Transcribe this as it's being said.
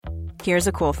Here's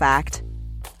a cool fact.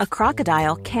 A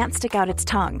crocodile can't stick out its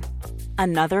tongue.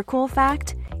 Another cool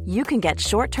fact, you can get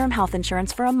short-term health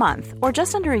insurance for a month or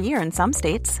just under a year in some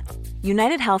states.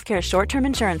 United Healthcare short-term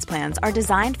insurance plans are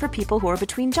designed for people who are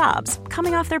between jobs,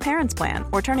 coming off their parents' plan,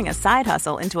 or turning a side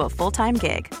hustle into a full-time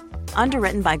gig.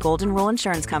 Underwritten by Golden Rule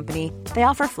Insurance Company, they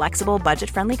offer flexible,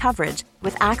 budget-friendly coverage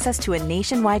with access to a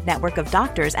nationwide network of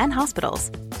doctors and hospitals.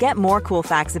 Get more cool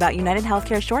facts about United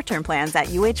Healthcare short-term plans at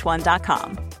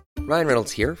uh1.com. Ryan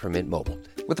Reynolds here from Mint Mobile.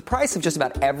 With the price of just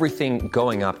about everything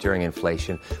going up during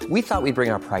inflation, we thought we'd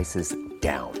bring our prices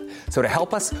down. So to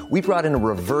help us, we brought in a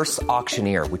reverse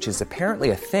auctioneer, which is apparently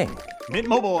a thing. Mint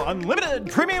Mobile Unlimited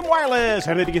Premium Wireless.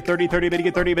 How to get 30, 30, bit to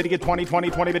get 30, bit to get 20,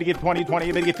 20, 20, bit to get 20,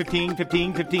 20, bit to get 15,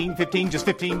 15, 15, 15, just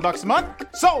 $15 a month?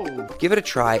 Sold! Give it a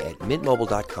try at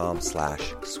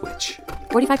mintmobile.com/switch.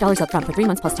 $45 up front for 3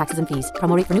 months plus taxes and fees.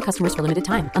 Promo rate for new customers for limited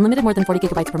time. Unlimited more than 40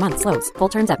 gigabytes per month. Slows full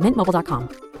terms at mintmobile.com.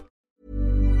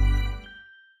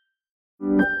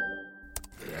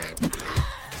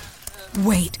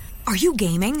 Wait, are you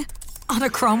gaming? On a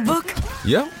Chromebook?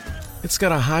 Yep. It's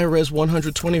got a high-res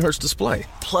 120Hz display,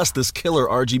 plus this killer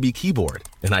RGB keyboard.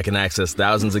 And I can access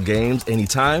thousands of games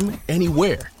anytime,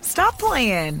 anywhere. Stop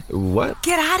playing. What?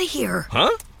 Get out of here. Huh?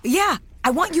 Yeah,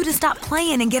 I want you to stop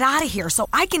playing and get out of here so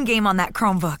I can game on that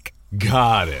Chromebook.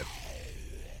 Got it.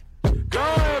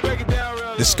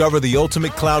 Discover the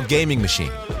ultimate cloud gaming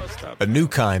machine. A new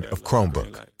kind of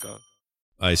Chromebook.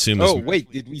 I assume. Oh,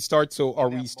 wait, did we start? So are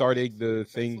we starting the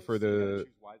thing for the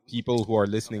people who are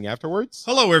listening afterwards?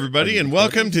 Hello, everybody, and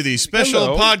welcome to the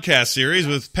special podcast series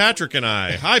with Patrick and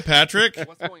I. Hi, Patrick.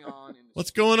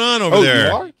 What's going on over there?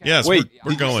 You are? Yes, wait,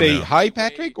 we're did going you say now. hi,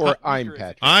 Patrick, or I'm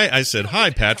Patrick? I said hi,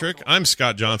 Patrick. I'm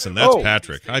Scott Johnson. That's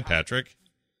Patrick. Hi, Patrick.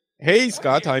 Hey,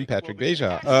 Scott, I'm Patrick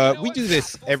Deja. We do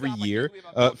this every year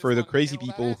for the crazy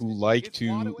people who like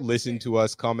to listen to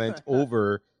us comment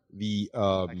over the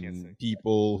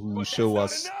people who show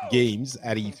us games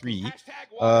at E3.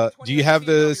 Do you have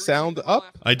the sound up?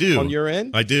 I do. On your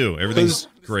end? I do. Everything's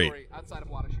great.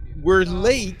 We're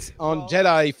late on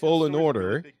Jedi Fallen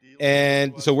Order,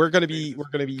 and so we're gonna be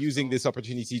using this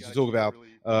opportunity to talk about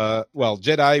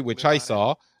Jedi, which I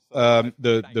saw.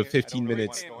 The 15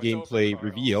 minutes gameplay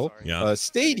reveal. Yeah.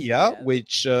 Stadia,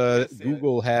 which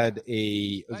Google had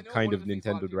a kind of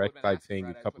Nintendo Direct type thing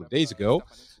a couple of days ago.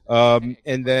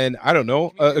 And then, I don't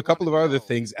know, a couple of other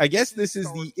things. I guess this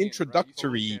is the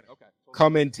introductory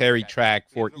commentary track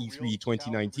for E3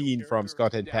 2019 from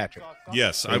Scott and Patrick.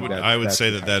 Yes, I would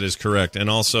say that is correct. And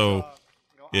also,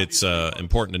 it's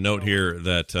important to note here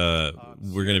that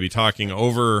we're going to be talking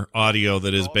over audio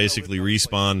that is basically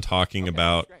Respawn talking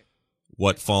about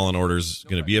what Fallen Order is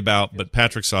going to be about. But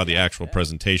Patrick saw the actual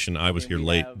presentation. I was here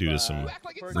late due to some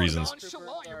reasons.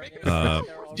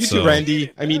 Due to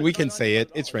Randy. I mean, we can say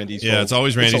it. It's Randy's fault. Yeah, it's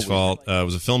always Randy's fault. It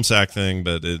was a film sack thing,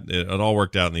 but it all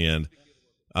worked out in the end.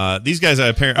 These guys,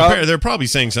 apparently, they're probably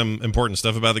saying some important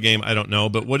stuff about the game. I don't know.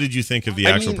 But what did you think of the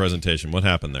actual presentation? What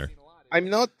happened there?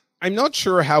 I'm not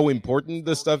sure how important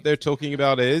the stuff they're talking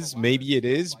about is. Maybe it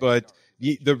is, but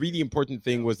the really important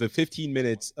thing was the 15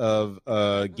 minutes of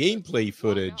gameplay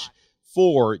footage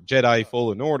for Jedi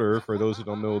Fallen Order. For those who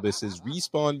don't know, this is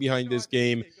Respawn behind this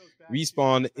game.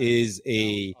 Respawn is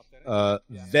a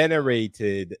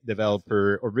venerated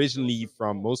developer, originally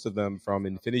from most of them from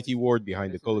Infinity Ward,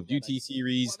 behind the Call of Duty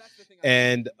series,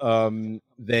 and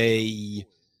they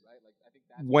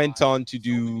went on to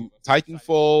do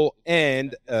Titanfall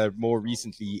and more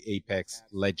recently Apex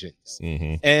Legends.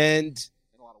 Mm-hmm. And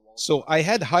so I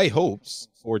had high hopes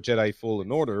for Jedi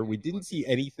Fallen Order. We didn't see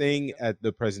anything at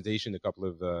the presentation a couple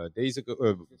of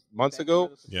months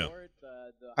ago. Yeah.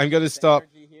 I'm going to stop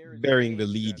bearing the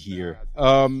lead here.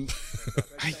 I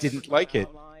didn't like it.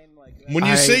 When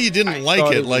you say you didn't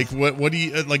like it, like what do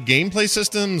you like? Gameplay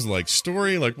systems, like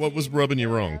story, like what was rubbing you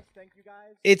wrong?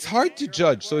 It's hard to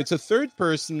judge. So it's a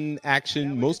third-person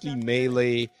action, mostly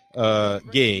melee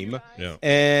game, yeah.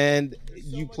 And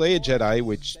you play a Jedi,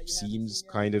 which seems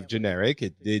kind of generic.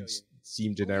 It did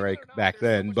seem generic back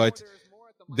then, but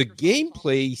the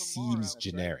gameplay seems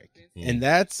generic, and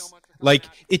that's. Like,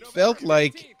 it felt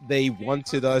like they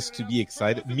wanted us to be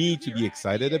excited, me to be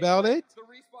excited about it.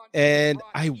 And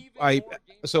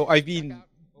so I've been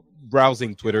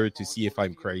browsing Twitter to see if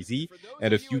I'm crazy.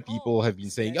 And a few people have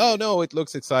been saying, oh, no, it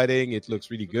looks exciting. It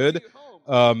looks really good.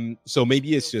 So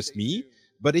maybe it's just me.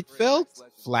 But it felt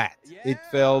flat. It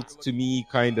felt to me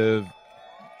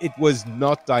it was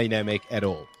not dynamic at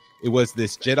all. It was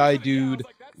this Jedi dude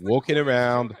walking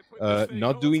around,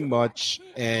 not doing much,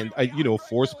 and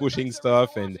force pushing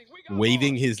stuff and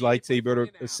waving his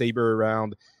lightsaber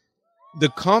around. The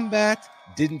combat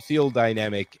didn't feel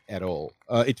dynamic at all.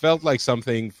 It felt like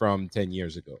something from 10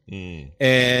 years ago.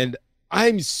 And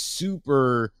I'm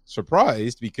super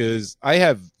surprised because I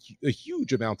have a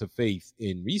huge amount of faith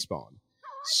in Respawn.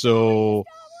 So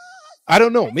I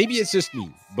don't know. Maybe it's just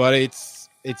me, but it's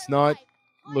not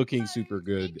looking super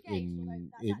good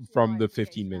from the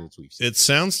 15 minutes we've seen. It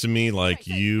sounds to me like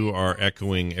you are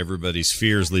echoing everybody's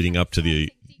fears leading up to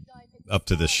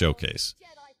this showcase,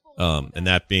 and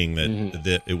that being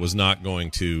that it was not going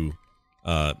to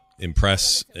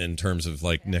impress in terms of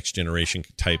like next generation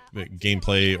type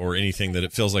gameplay or anything. That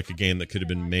it feels like a game that could have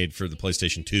been made for the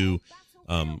PlayStation 2.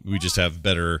 We just have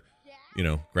better,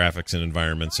 graphics and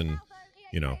environments and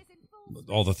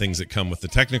all the things that come with the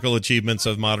technical achievements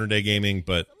of modern day gaming,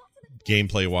 but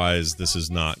gameplay wise, this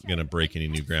is not going to break any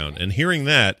new ground. And hearing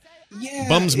that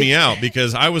bums me out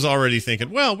because I was already thinking,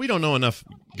 well, we don't know enough,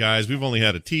 guys. We've only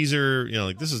had a teaser.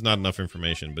 This is not enough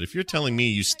information. But if you're telling me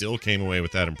you still came away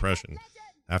with that impression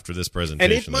after this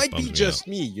presentation, and it might be just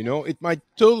me, it might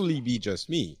totally be just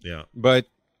me. Yeah. But,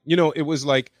 it was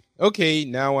like, okay,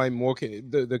 now I'm walking,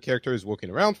 the character is walking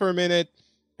around for a minute.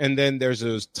 And then there's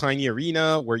a tiny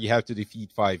arena where you have to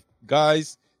defeat 5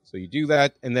 guys. So you do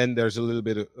that. And then there's a little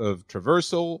bit of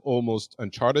traversal, almost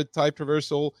Uncharted type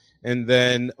traversal. And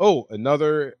then,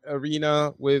 another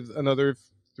arena with another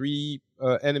 3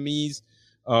 enemies.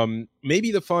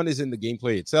 Maybe the fun is in the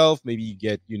gameplay itself. Maybe you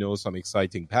get, some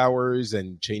exciting powers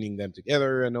and chaining them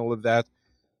together and all of that.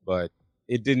 But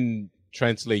it didn't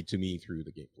translate to me through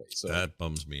the gameplay. So that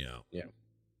bums me out. Yeah.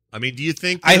 I mean, do you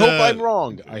think... I hope I'm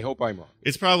wrong.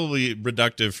 It's probably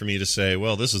reductive for me to say,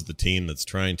 well, this is the team that's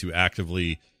trying to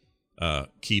actively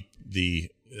keep the,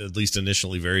 at least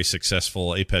initially, very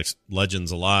successful Apex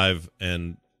Legends alive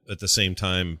and at the same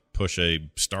time push a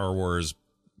Star Wars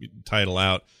title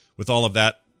out with all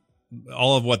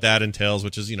of what that entails,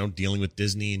 which is, dealing with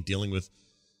Disney and dealing with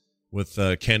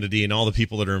Kennedy and all the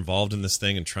people that are involved in this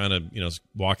thing and trying to,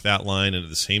 walk that line. And at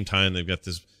the same time, they've got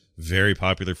this very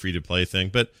popular free-to-play thing,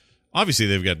 but obviously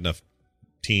they've got enough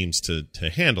teams to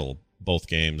handle both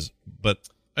games. But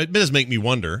it does make me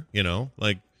wonder, are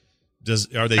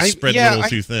they spread a little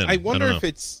too thin? I wonder if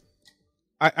it's.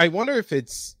 I wonder if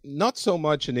it's not so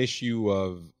much an issue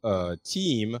of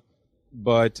team,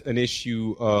 but an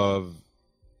issue of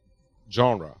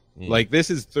genre. Like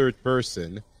this is third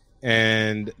person,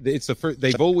 and it's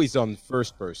they've always done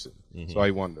first person. So I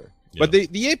wonder. Yeah. But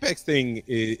the Apex thing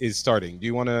is starting. Do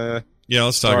you want to? Yeah,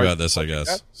 let's talk about this, I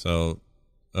guess. So,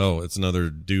 it's another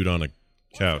dude on a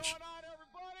couch.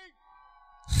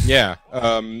 Yeah,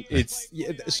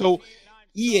 so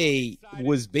EA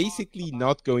was basically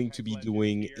not going to be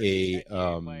doing a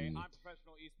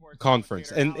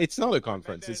conference, and it's not a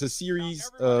conference. It's a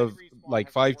series of like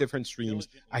 5 different streams.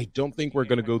 I don't think we're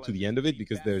going to go to the end of it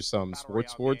because there's some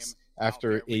sports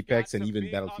after Apex and even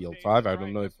Battlefield 5. I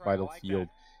don't know if Battlefield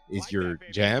is your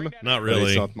jam. Not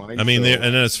really. It's not mine, I mean,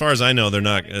 and as far as I know, they're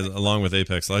not, along with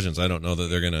Apex Legends, I don't know that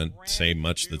they're going to say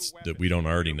much that we don't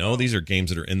already know. These are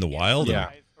games that are in the wild and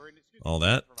all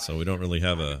that, so we don't really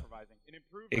have a...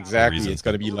 Exactly. It's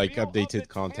going to be like updated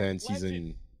content,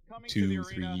 season 2,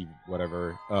 3,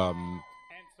 whatever.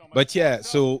 But yeah,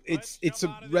 so it's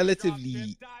a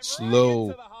relatively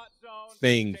slow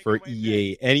thing for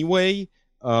EA anyway.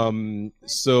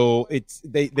 So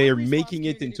they are making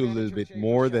it into a little bit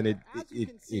more than it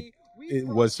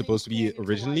was supposed to be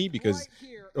originally, because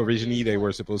originally they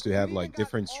were supposed to have like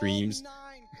different streams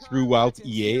throughout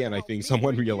EA, and I think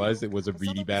someone realized it was a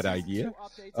really bad idea.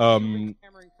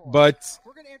 But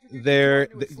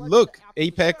look,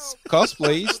 Apex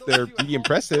cosplays, they're pretty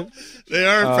impressive. They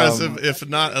are impressive, if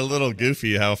not a little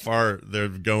goofy how far they're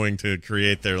going to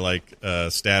create their like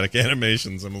static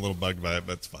animations. I'm a little bugged by it,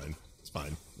 but it's fine.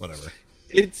 Fine, whatever.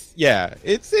 It's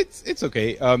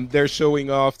okay. They're showing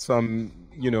off some,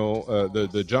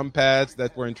 the jump pads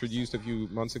that were introduced a few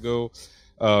months ago.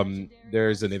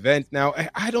 There's an event now.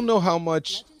 I don't know how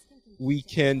much we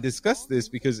can discuss this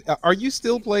because are you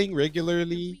still playing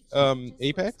regularly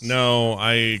Apex? No,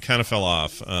 I kind of fell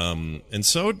off. And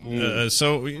so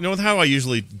how I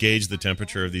usually gauge the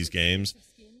temperature of these games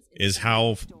is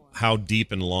how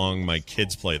deep and long my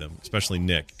kids play them, especially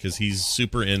Nick, because he's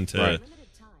super into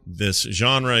this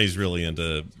genre. He's really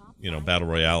into Battle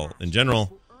Royale in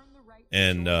general,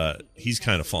 and he's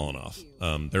kind of fallen off.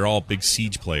 They're all big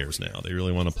Siege players now. They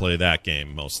really want to play that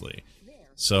game mostly.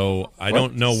 So I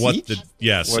don't know what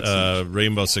the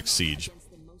Rainbow Six Siege.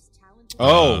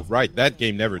 Oh, right, that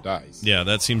game never dies. Yeah,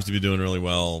 that seems to be doing really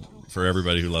well for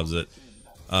everybody who loves it.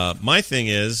 My thing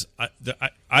is,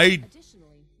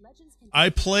 I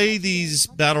play these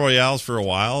battle royales for a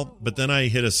while, but then I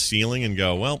hit a ceiling and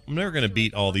go, well, I'm never going to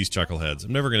beat all these chuckleheads.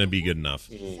 I'm never going to be good enough.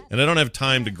 And I don't have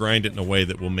time to grind it in a way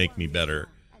that will make me better.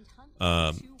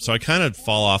 So I kind of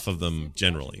fall off of them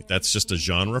generally. That's just a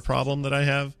genre problem that I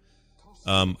have.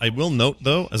 I will note,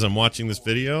 though, as I'm watching this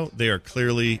video, they are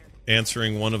clearly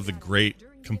answering one of the great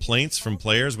complaints from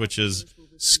players, which is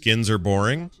skins are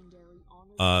boring.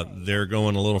 They're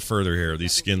going a little further here.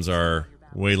 These skins are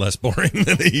way less boring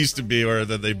than they used to be or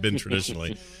that they've been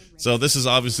traditionally. So this is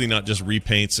obviously not just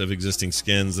repaints of existing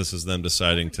skins. This is them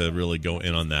deciding to really go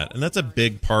in on that. And that's a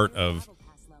big part of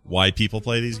why people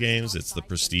play these games. It's the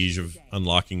prestige of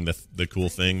unlocking the cool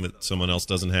thing that someone else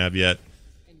doesn't have yet.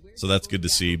 So that's good to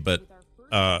see. But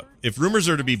if rumors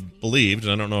are to be believed,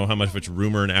 and I don't know how much of it's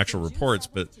rumor and actual reports,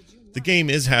 but the game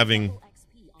is having,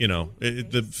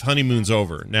 the honeymoon's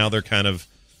over. Now they're kind of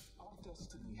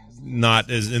not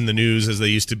as in the news as they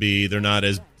used to be. They're not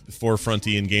as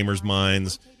forefronty in gamers'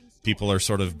 minds. People are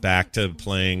sort of back to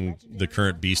playing the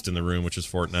current beast in the room, which is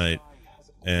Fortnite.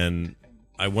 And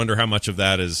I wonder how much of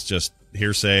that is just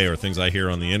hearsay or things I hear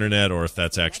on the internet, or if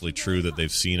that's actually true that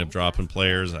they've seen a drop in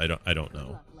players. I don't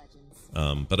know.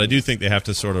 But I do think they have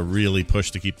to sort of really push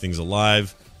to keep things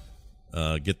alive,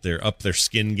 get up their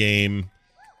skin game,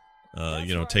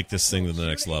 take this thing to the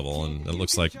next level, and it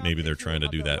looks like maybe they're trying to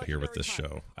do that here with this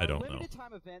show. I don't know.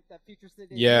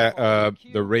 Yeah,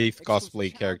 the Wraith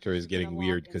cosplay character is getting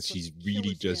weird because she's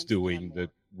really just doing the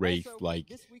Wraith,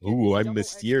 like, ooh, I'm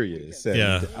mysterious,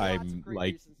 and I'm,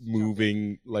 like,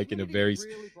 moving, like, in a very...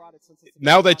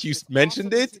 Now that you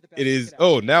mentioned it, it is,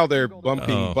 now they're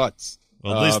bumping butts.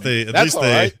 Well, at least they did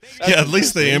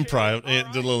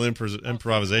a little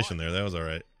improvisation there. That was all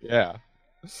right. Yeah.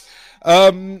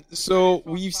 So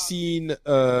we've seen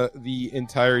the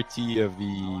entirety of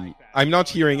the... I'm not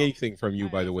hearing anything from you,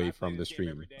 by the way, from the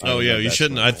stream. Oh, yeah, you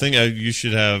shouldn't. I think you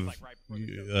should have...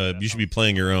 you should be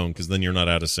playing your own, because then you're not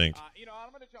out of sync.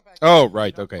 Oh,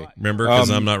 right, okay. Remember, because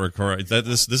I'm not recording.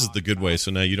 This is the good way,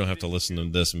 so now you don't have to listen to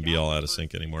this and be all out of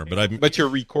sync anymore. But you're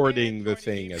recording the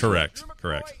thing. Correct.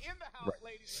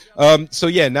 So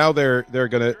yeah, now they're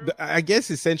gonna. I guess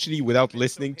essentially, without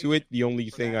listening to it, the only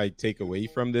thing I take away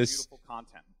from this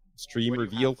stream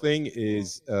reveal thing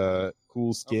is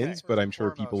cool skins. But I'm sure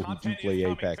people who do play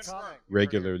Apex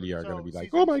regularly are gonna be like,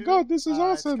 "Oh my god, this is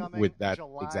awesome!" with that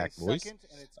exact voice.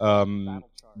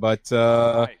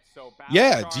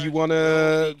 Yeah, do you want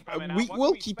to...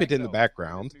 we'll keep it in the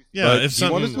background. Yeah, do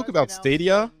you want to talk about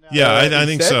Stadia? Yeah, I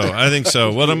think so. I think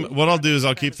so. What I'll do is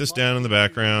I'll keep this down in the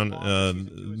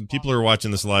background. People who are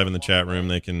watching this live in the chat room,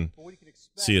 they can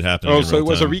see it happening. Oh, so it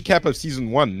was a recap of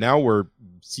Season 1. Now we're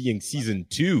seeing Season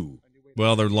 2.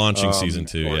 Well, they're launching Season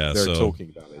 2, yeah. They're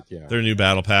talking about it, yeah. Their new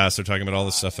Battle Pass, they're talking about all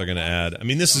the stuff they're going to add. I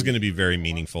mean, this is going to be very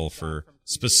meaningful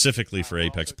specifically for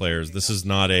Apex players. This is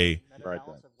not a...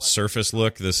 surface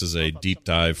look. This is a deep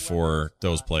dive for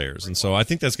those players, and so I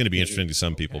think that's going to be interesting to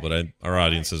some people, but our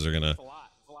audiences are going to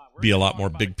be a lot more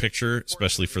big picture,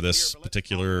 especially for this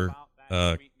particular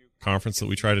conference that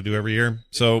we try to do every year.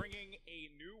 So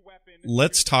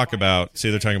let's talk about,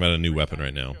 they're talking about a new weapon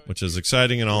right now, which is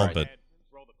exciting and all, but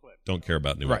don't care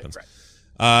about new weapons.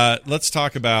 Let's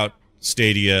talk about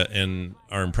Stadia and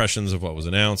our impressions of what was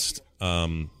announced.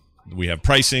 We have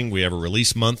pricing, we have a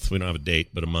release month, we don't have a date,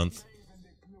 but a month.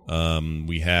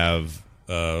 We have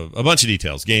a bunch of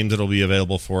details, games that'll be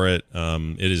available for it.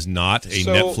 It is not a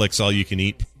Netflix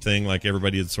all-you-can-eat thing like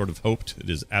everybody had sort of hoped. It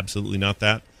is absolutely not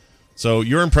that. So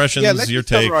your impressions, your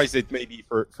take. Summarize it maybe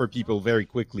for people very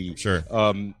quickly. Sure.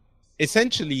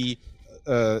 Essentially,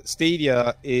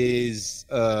 Stadia is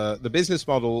the business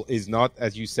model is not,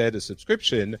 as you said, a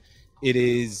subscription. It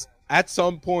is... At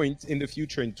some point in the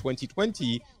future, in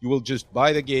 2020, you will just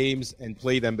buy the games and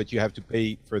play them, but you have to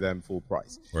pay for them full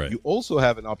price. Right. You also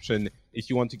have an option, if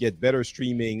you want to get better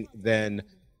streaming than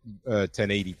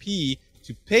 1080p,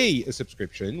 to pay a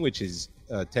subscription, which is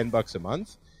 $10 a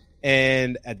month.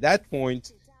 And at that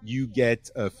point, you get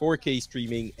 4K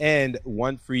streaming and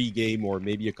one free game or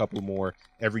maybe a couple more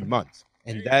every month.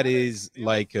 And that is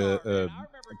like a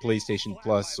PlayStation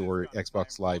Plus or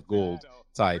Xbox Live Gold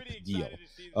type deal.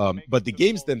 But the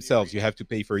games themselves, you have to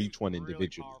pay for each one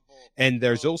individually. And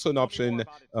there's also an option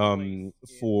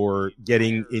for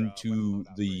getting into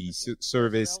the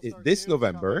service this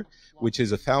November, which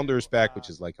is a Founders Pack, which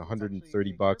is like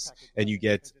 $130, and you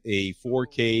get a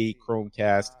 4K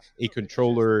Chromecast, a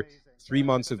controller, 3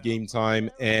 months of game time,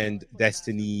 and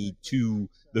Destiny 2,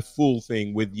 the full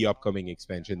thing with the upcoming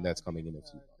expansion that's coming in a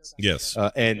few months. Yes.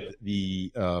 And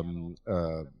the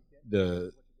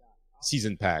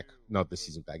season pack, not the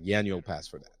season pack, the annual pass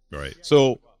for that. Right.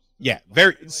 So Yeah,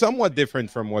 very somewhat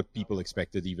different from what people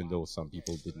expected, even though some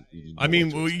people didn't really know. I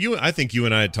mean, I think you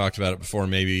and I had talked about it before,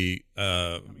 maybe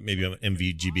on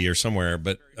MVGB or somewhere,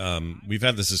 but we've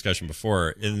had this discussion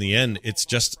before. In the end,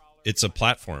 it's a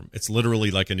platform. It's literally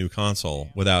like a new console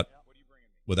without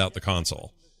the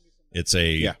console. It's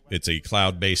a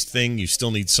cloud-based thing. You still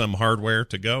need some hardware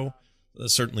to go,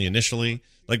 certainly initially.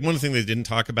 Like one thing they didn't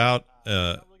talk about,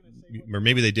 or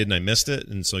maybe they did and I missed it,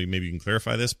 and so maybe you can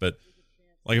clarify this, but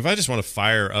like if I just want to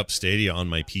fire up Stadia on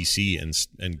my PC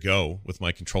and go with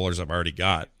my controllers I've already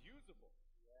got,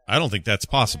 I don't think that's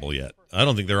possible yet. I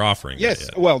don't think they're offering that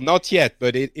yet. Well, not yet,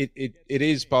 but it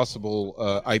is possible.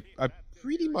 I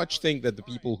pretty much think that the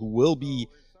people who will be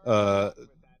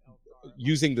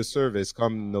using the service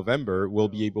come November will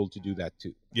be able to do that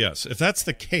too. Yes, if that's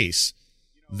the case,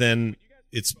 then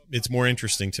it's more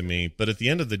interesting to me. But at the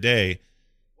end of the day,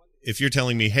 if you're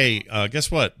telling me, hey,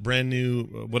 guess what? Brand new,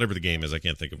 whatever the game is, I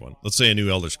can't think of one. Let's say a new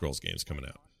Elder Scrolls game is coming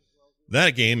out.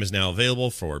 That game is now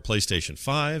available for PlayStation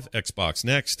 5, Xbox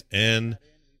Next, and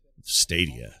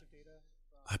Stadia.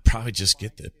 I'd probably just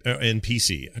get and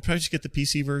PC. I'd probably just get the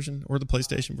PC version or the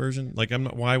PlayStation version. Like,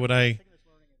 why would I?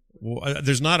 Well,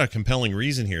 there's not a compelling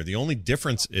reason here. The only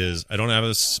difference is I don't have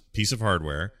a piece of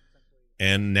hardware,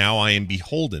 and now I am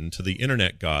beholden to the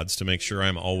internet gods to make sure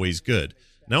I'm always good.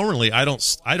 Normally, I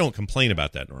don't complain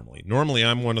about that normally. Normally,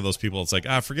 I'm one of those people that's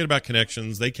like, forget about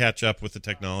connections. They catch up with the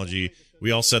technology.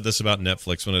 We all said this about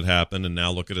Netflix when it happened, and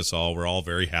now look at us all. We're all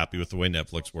very happy with the way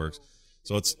Netflix works.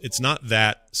 So it's not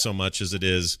that so much as it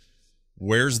is,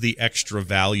 where's the extra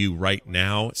value right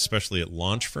now, especially at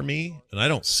launch for me? And I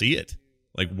don't see it.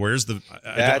 Like, where's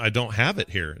I don't have it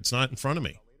here. It's not in front of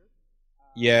me.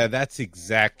 Yeah, that's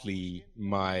exactly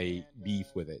my beef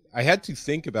with it. I had to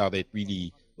think about it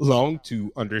really long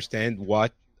to understand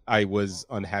what I was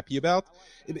unhappy about.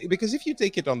 Because if you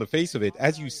take it on the face of it,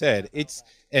 as you said,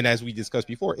 and as we discussed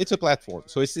before, it's a platform.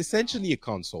 So it's essentially a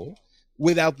console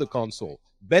without the console.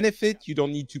 Benefit, you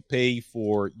don't need to pay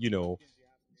for,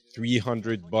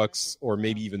 $300 or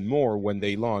maybe even more when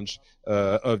they launch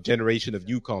a generation of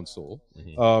new console.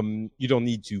 Mm-hmm. You don't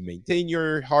need to maintain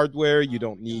your hardware. You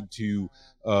don't need to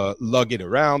lug it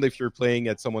around if you're playing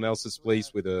at someone else's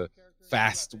place with a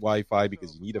fast Wi-Fi,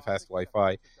 because you need a fast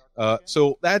Wi-Fi.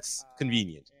 So that's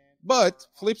convenient. But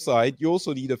flip side, you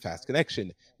also need a fast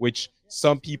connection, which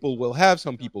some people will have,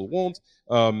 some people won't.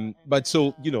 But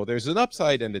so, there's an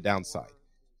upside and a downside.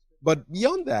 But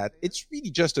beyond that, it's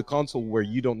really just a console where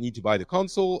you don't need to buy the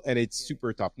console, and it's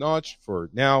super top-notch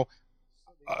for now.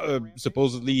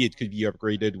 Supposedly, it could be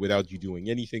upgraded without you doing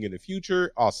anything in the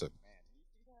future. Awesome.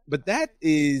 But that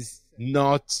is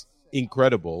not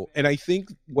incredible. And I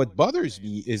think what bothers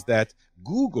me is that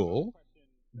Google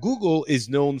is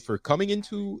known for coming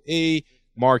into a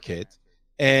market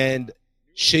and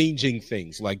changing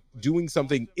things, like doing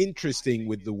something interesting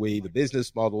with the way the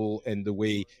business model and the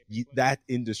way that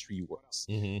industry works.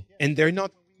 Mm-hmm. And they're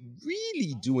not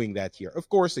really doing that here. Of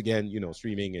course, again,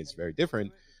 streaming is very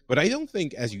different, but I don't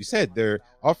think, as you said, they're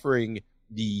offering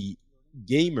the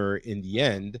gamer in the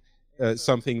end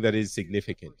something that is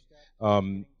significant.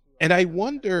 And I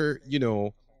wonder,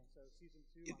 the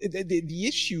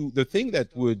issue, the thing that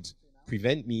would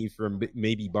prevent me from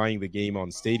maybe buying the game on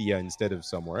Stadia instead of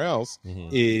somewhere else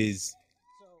is,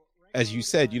 as you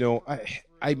said,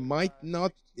 I might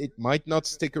not, it might not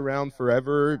stick around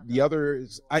forever. The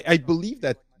others, I believe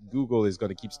that Google is going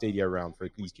to keep Stadia around for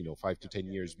at least, 5 to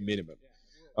 10 years minimum.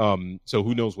 So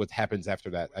who knows what happens after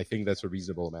that? I think that's a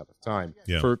reasonable amount of time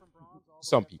for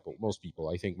some people, most people,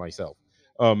 I think myself.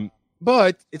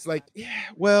 But it's like,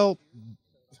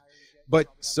 but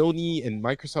Sony and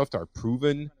Microsoft are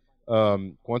proven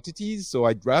quantities, so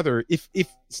I'd rather, if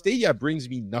Stadia brings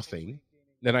me nothing,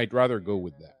 then I'd rather go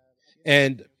with that.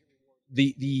 And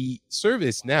the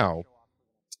service now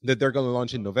that they're going to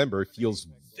launch in November feels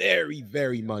very,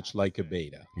 very much like a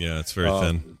beta. Yeah, it's very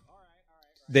thin.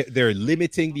 They're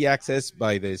limiting the access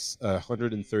by this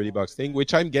 $130 thing,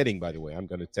 which I'm getting, by the way. I'm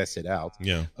going to test it out.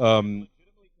 Yeah.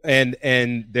 And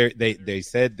they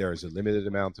said there's a limited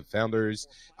amount of founders.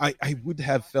 I would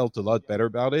have felt a lot better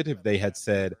about it if they had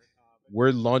said,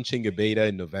 we're launching a beta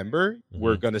in November. Mm-hmm.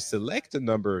 We're going to select a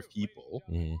number of people.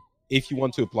 Mm-hmm. If you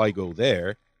want to apply, go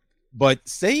there. But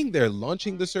saying they're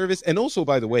launching the service, and also,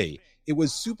 by the way, it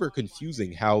was super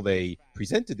confusing how they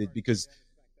presented it, because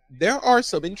there are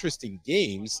some interesting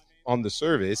games on the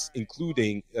service,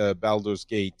 including Baldur's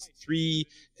Gate 3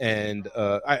 and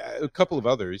a couple of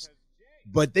others.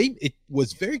 But it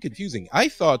was very confusing. I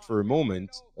thought for a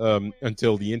moment,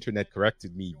 until the internet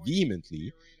corrected me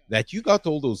vehemently, that you got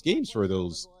all those games for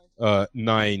those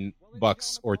 $9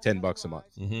 or $10 a month.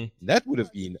 Mm-hmm. That would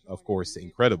have been, of course,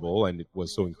 incredible, and it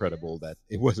was so incredible that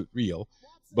it wasn't real.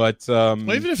 But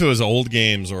well, even if it was old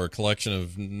games or a collection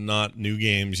of not new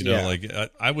games, you know, Yeah. like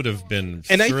I would have been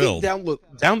and thrilled. I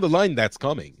think down the line that's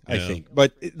coming. I Yeah. think,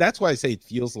 but that's why I say it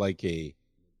feels like a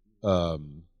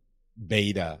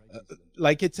beta.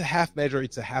 Like it's a half measure,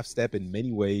 it's a half step in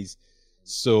many ways.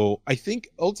 So I think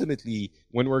ultimately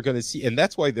when we're going to see, and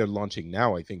that's why they're launching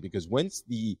now, I think, because once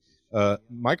the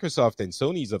Microsoft and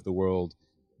Sony's of the world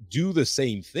do the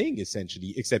same thing,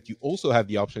 essentially, except you also have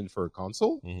the option for a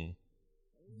console, Mhm.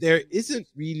 there isn't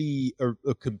really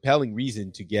a compelling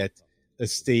reason to get a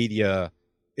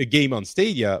game on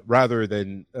Stadia rather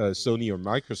than Sony or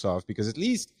Microsoft, because at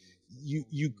least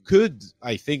you could,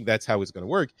 I think that's how it's going to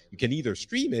work. You can either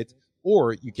stream it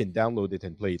or you can download it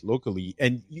and play it locally,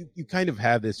 and you kind of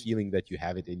have this feeling that you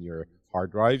have it in your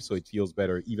hard drive, so it feels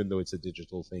better, even though it's a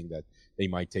digital thing that they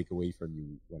might take away from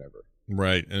you whenever.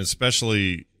 Right, and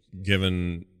especially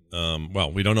given,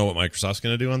 well, we don't know what Microsoft's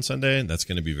going to do on Sunday, and that's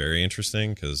going to be very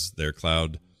interesting because their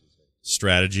cloud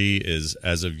strategy is,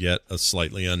 as of yet, a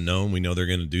slightly unknown. We know they're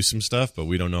going to do some stuff, but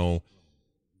we don't know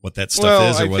what that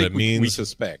stuff is or what it means. We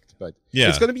suspect, but yeah,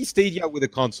 it's going to be Stadia with a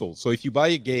console. So if you buy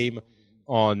a game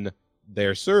on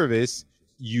their service,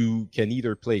 you can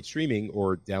either play it streaming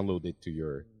or download it to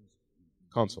your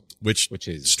console, which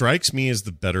is strikes me as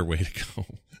the better way to go.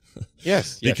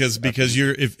 Yes, because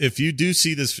you're if you do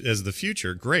see this as the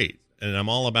future, great, and I'm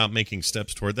all about making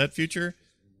steps toward that future,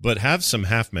 but have some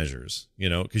half measures, you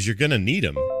know, because you're going to need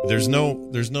them. There's no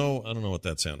I don't know what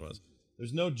that sound was.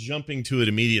 There's no jumping to it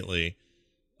immediately.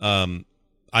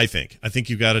 I think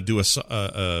you've got to do a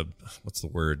what's the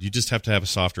word? You just have to have a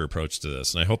softer approach to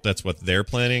this, and I hope that's what they're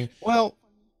planning. Well,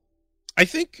 I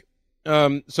think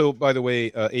so. By the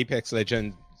way, Apex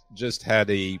Legends just had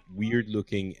a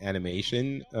weird-looking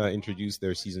animation introduced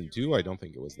their season 2. I don't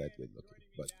think it was that good looking,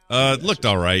 but it looked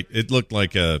all right. It looked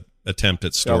like a attempt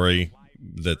at story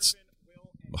that's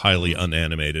highly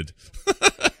unanimated.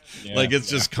 Like it's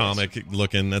just comic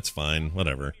looking. That's fine.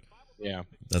 Whatever. Yeah,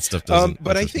 that stuff doesn't.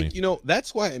 But I think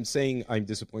that's why I'm saying I'm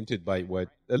disappointed by a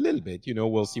little bit.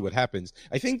 We'll see what happens.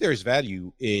 I think there's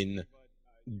value in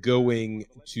going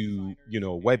to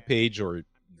web page or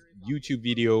YouTube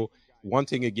video,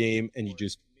 wanting a game, and you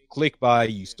just click buy,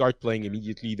 you start playing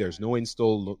immediately. There's no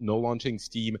install, no launching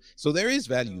Steam, so there is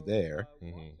value there.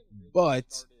 Mm-hmm.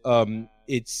 But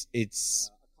it's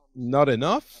not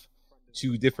enough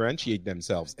to differentiate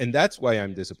themselves, and that's why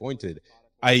I'm disappointed.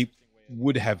 I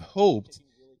would have hoped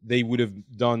they would have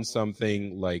done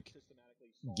something like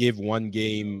give one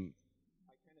game,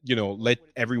 let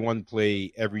everyone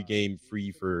play every game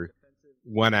free for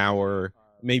 1 hour.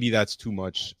 Maybe that's too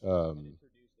much. I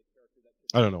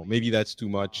don't know. Maybe that's too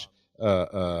much,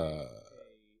 bandwidth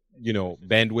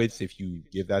if you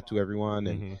give that to everyone.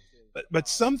 And but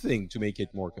something to make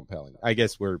it more compelling. I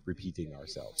guess we're repeating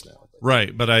ourselves now.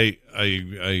 Right, but I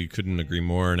couldn't agree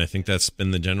more, and I think that's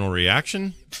been the general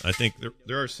reaction. I think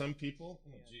there are some people.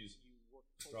 Oh, geez,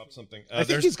 drop something. I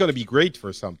think it's going to be great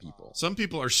for some people. Some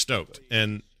people are stoked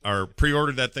and are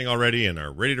pre-ordered that thing already and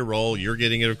are ready to roll. You're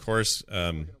getting it, of course.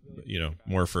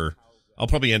 More for. I'll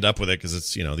probably end up with it because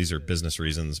it's these are business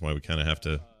reasons why we kind of have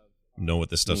to know what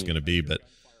this stuff's going to be. But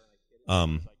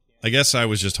I guess I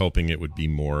was just hoping it would be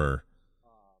more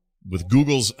with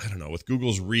Google's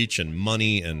reach and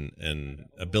money and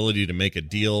ability to make a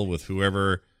deal with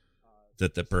whoever,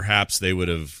 that perhaps they would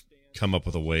have come up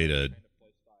with a way to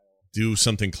do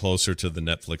something closer to the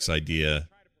Netflix idea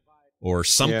or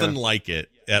something like it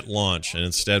at launch. And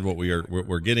instead what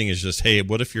we're getting is just, hey,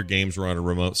 what if your games were on a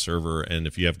remote server and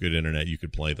if you have good internet, you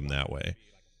could play them that way?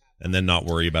 And then not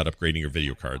worry about upgrading your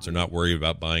video cards or not worry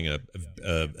about buying an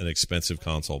expensive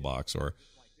console box or,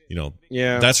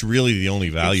 that's really the only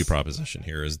value proposition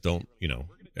here is are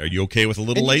you okay with a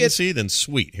little latency? Then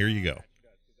sweet, here you go.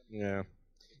 Yeah.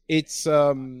 It's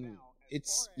I don't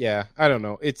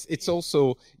know. It's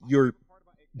also, you're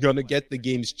going to get the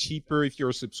games cheaper if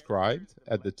you're subscribed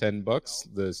at the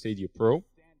 $10, the Stadia Pro.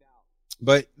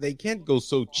 But they can't go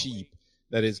so cheap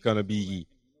that it's going to be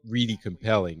really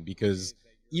compelling, because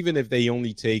even if they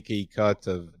only take a cut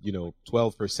of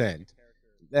 12%,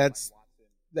 that's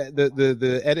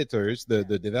the editors, the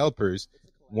developers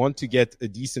want to get a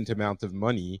decent amount of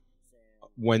money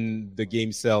when the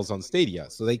game sells on Stadia,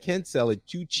 so they can't sell it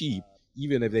too cheap.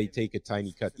 Even if they take a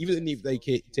tiny cut, even if they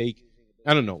take,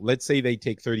 I don't know, let's say they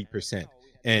take 30%,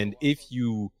 and if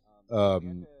you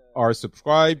are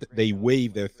subscribed, they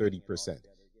waive their 30%.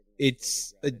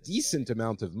 It's a decent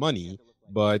amount of money,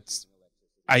 but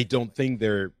I don't think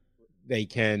they're they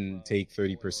can take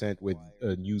 30% with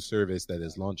a new service that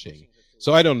is launching.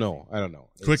 So I don't know.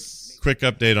 Quick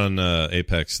update on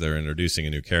Apex. They're introducing a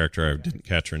new character. I didn't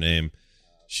catch her name.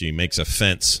 She makes a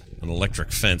fence, an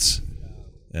electric fence,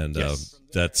 and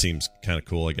that seems kind of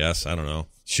cool, I guess. I don't know.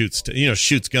 Shoots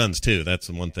guns too. That's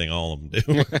the one thing all of them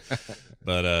do.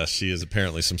 But she is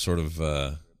apparently some sort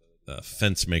of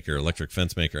fence maker, electric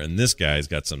fence maker, and this guy's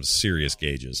got some serious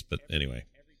gauges. But anyway,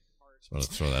 just want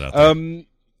to throw that out there.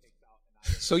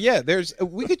 So yeah,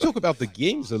 we could talk about the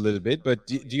games a little bit, but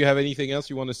do you have anything else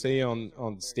you want to say on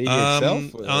Stadia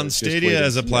itself? On Stadia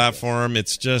as a platform,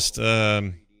 it's just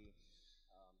the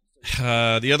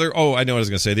other. Oh, I know what I was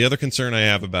going to say. The other concern I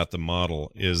have about the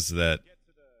model is that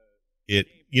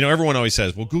everyone always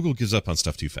says, well, Google gives up on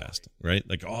stuff too fast, right?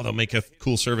 Like, they'll make a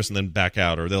cool service and then back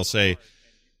out, or they'll say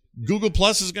Google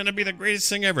Plus is going to be the greatest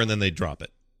thing ever, and then they drop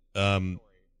it.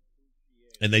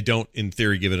 And they don't, in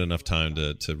theory, give it enough time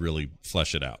to really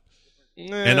flesh it out.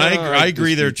 And I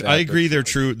agree they're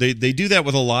true. They do that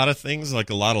with a lot of things,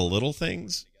 like a lot of little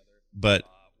things. But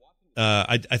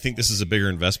I think this is a bigger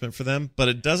investment for them. But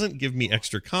it doesn't give me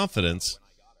extra confidence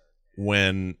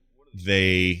when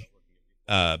they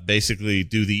basically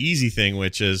do the easy thing,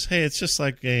 which is, hey, it's just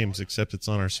like games, except it's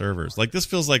on our servers. Like, this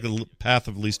feels like a path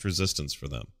of least resistance for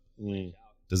them.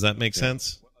 Does that make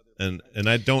sense? And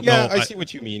I don't know. I see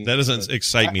what you mean. That doesn't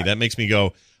excite me. That makes me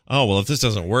go, oh, well, if this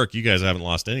doesn't work, you guys haven't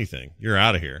lost anything. You're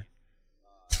out of here.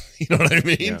 You know what I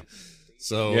mean? Yeah.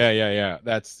 So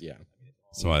That's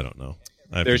So I don't know.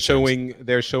 They're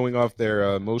showing off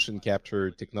their motion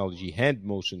capture technology, hand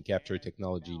motion capture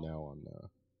technology now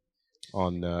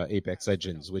on Apex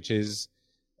Legends, which is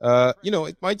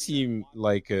it might seem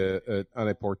like an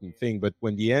unimportant thing, but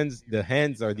when the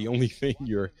hands are the only thing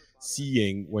you're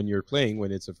seeing when you're playing,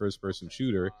 when it's a first-person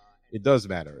shooter, it does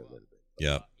matter a little bit.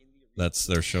 Yeah,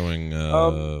 they're showing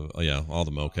all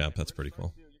the mocap. That's pretty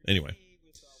cool. Anyway,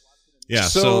 yeah.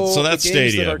 So that's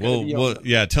Stadia.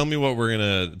 Tell me what we're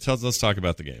gonna tell. Let's talk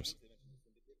about the games.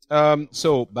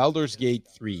 So Baldur's Gate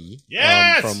 3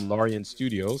 from Larian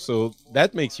Studio. So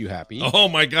that makes you happy. Oh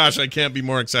my gosh, I can't be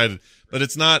more excited. But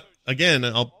it's not. Again,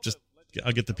 I'll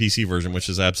get the PC version, which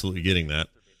is absolutely getting that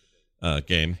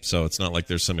game. So it's not like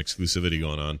there's some exclusivity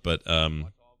going on. But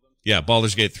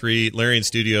Baldur's Gate 3, Larian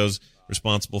Studios,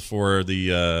 responsible for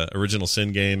the original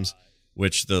Sin games,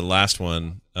 which the last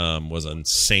one was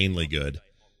insanely good.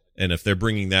 And if they're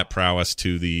bringing that prowess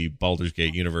to the Baldur's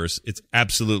Gate universe, it's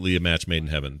absolutely a match made in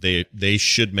heaven. They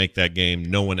should make that game.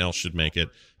 No one else should make it.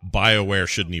 BioWare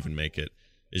shouldn't even make it.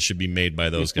 It should be made by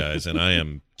those guys, and I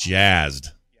am jazzed.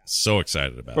 So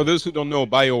excited about it. For those who don't know,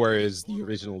 BioWare is the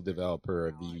original developer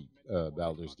of the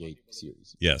Baldur's Gate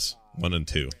series. Yes, 1 and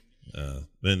 2.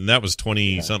 Then that was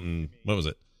 20-something. What was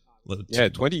it?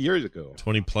 20 years ago.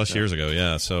 20-plus years ago,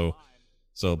 yeah. So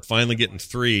finally getting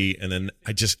 3, and then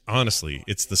honestly,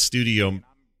 it's the studio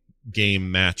game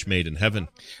match made in heaven.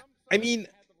 I mean,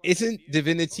 isn't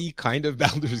Divinity kind of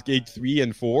Baldur's Gate 3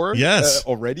 and 4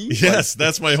 already? Yes,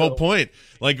 that's my whole point.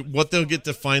 Like, what they'll get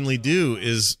to finally do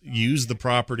is use the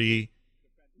property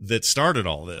that started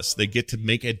all this. They get to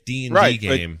make a D&D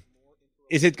game.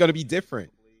 Is it going to be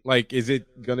different? Like, is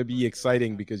it going to be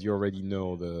exciting because you already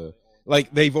know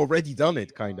they've already done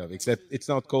it, kind of, except it's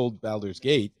not called Baldur's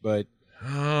Gate, but...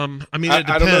 I mean, it depends.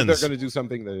 I don't know if they're going to do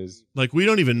something that is... Like, we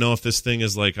don't even know if this thing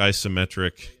is, like,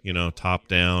 isometric,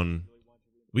 top-down...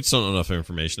 We just don't know enough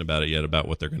information about it yet, about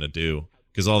what they're going to do,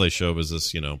 because all they showed was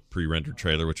this, pre-rendered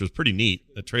trailer, which was pretty neat.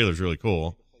 The trailer's really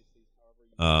cool.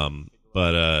 I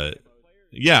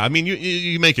mean,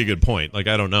 you make a good point. Like,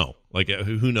 I don't know. Like,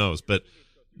 who knows? But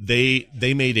they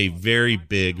made a very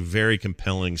big, very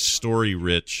compelling,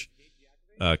 story-rich,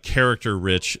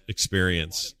 character-rich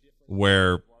experience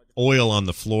where oil on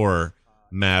the floor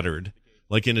mattered.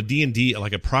 Like in a D&D,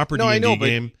 like a proper D&D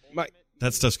game.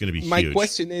 That stuff's going to be huge.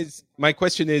 My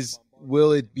question is,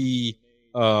 will it be?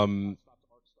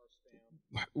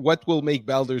 What will make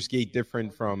Baldur's Gate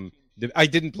different from? I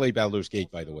didn't play Baldur's Gate,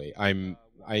 by the way.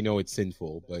 I know it's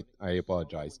sinful, but I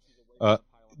apologize.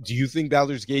 Do you think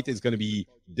Baldur's Gate is going to be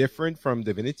different from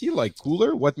Divinity? Like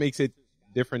cooler? What makes it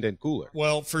different and cooler?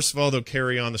 Well, first of all, they'll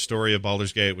carry on the story of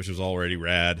Baldur's Gate, which was already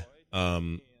rad.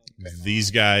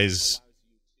 These guys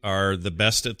are the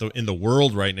best in the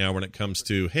world right now when it comes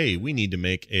to, hey, we need to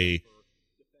make a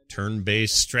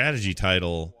turn-based strategy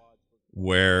title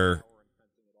where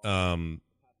all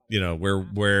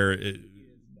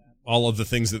of the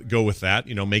things that go with that,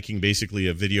 making basically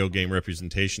a video game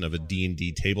representation of a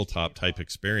D&D tabletop type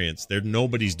experience.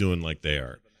 Nobody's doing like they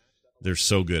are. They're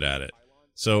so good at it.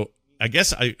 So I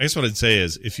guess what I'd say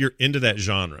is, if you're into that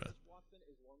genre,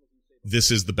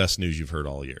 this is the best news you've heard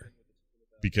all year.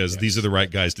 because these are the right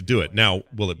guys to do it. Now,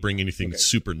 will it bring anything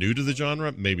super new to the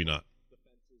genre? Maybe not.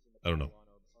 I don't know.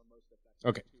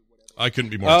 Okay. I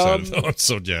couldn't be more excited, though. I'm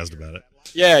so jazzed about it.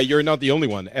 Yeah, you're not the only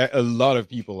one. A lot of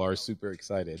people are super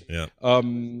excited. Yeah.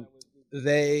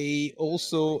 They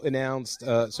also announced,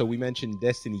 so we mentioned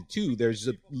Destiny 2. There's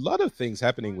a lot of things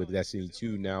happening with Destiny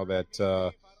 2 now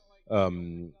that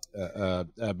Bungie,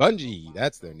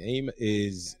 that's their name,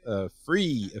 is a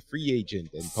free agent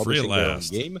and publishing their own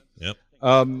game. Yep.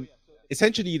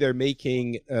 Essentially, they're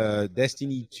making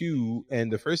Destiny 2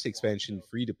 and the first expansion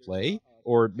free to play,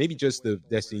 or maybe just the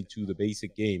Destiny 2, the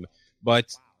basic game.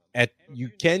 But you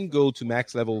can go to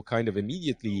max level kind of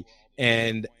immediately,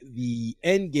 and the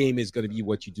end game is going to be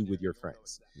what you do with your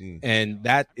friends. And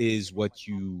that is what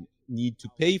you need to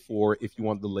pay for if you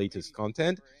want the latest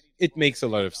content. It makes a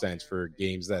lot of sense for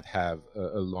games that have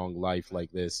a long life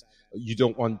like this. You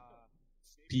don't want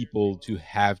people to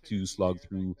have to slog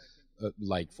through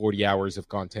like 40 hours of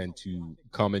content to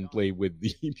come and play with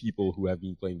the people who have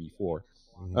been playing before.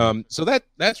 So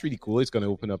that's really cool. It's going to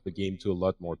open up the game to a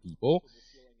lot more people.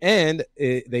 And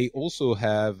they also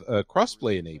have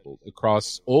crossplay enabled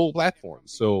across all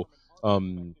platforms. So,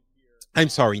 I'm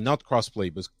sorry, not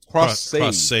crossplay, but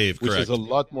cross-save, which correct. is a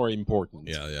lot more important.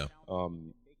 Yeah.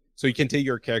 So you can take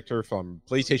your character from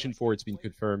PlayStation 4. It's been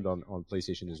confirmed on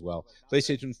PlayStation as well.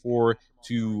 PlayStation 4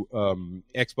 to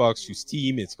Xbox to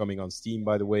Steam. It's coming on Steam,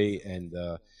 by the way, and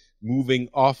moving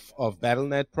off of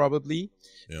Battle.net probably,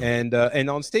 and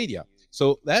on Stadia.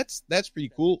 So that's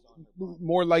pretty cool.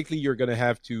 More likely, you're going to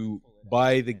have to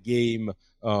buy the game.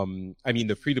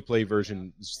 The free-to-play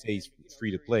version stays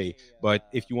free-to-play. But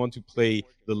if you want to play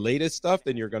the latest stuff,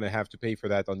 then you're going to have to pay for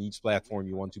that on each platform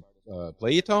you want to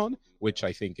play it on, which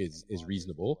I think is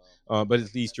reasonable. But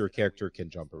at least your character can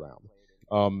jump around.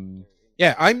 I'm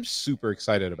super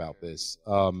excited about this.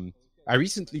 I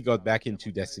recently got back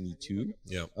into Destiny 2.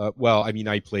 Yeah.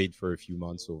 I played for a few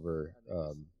months over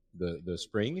the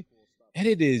spring. And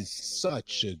it is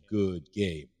such a good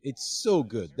game. It's so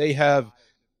good. They have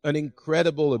an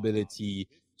incredible ability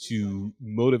to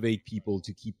motivate people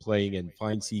to keep playing and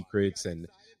find secrets and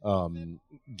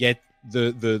get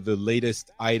the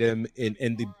latest item.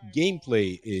 And the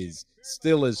gameplay is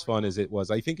still as fun as it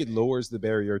was. I think it lowers the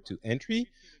barrier to entry.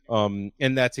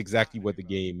 And that's exactly what the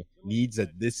game needs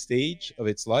at this stage of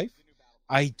its life.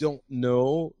 I don't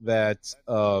know that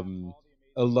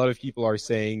a lot of people are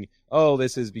saying, oh,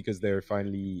 this is because they're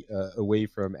finally away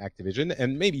from Activision,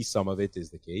 and maybe some of it is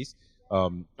the case.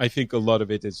 I think a lot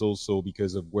of it is also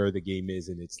because of where the game is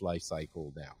in its life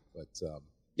cycle now. But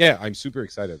I'm super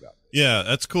excited about it. Yeah,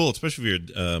 that's cool, especially if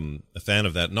you're a fan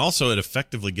of that. And also, it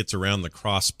effectively gets around the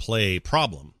cross-play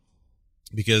problem,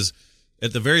 because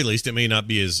at the very least, it may not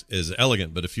be as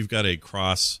elegant, but if you've got a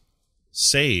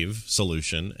cross-save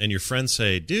solution and your friends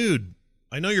say, dude,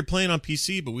 I know you're playing on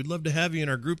PC, but we'd love to have you in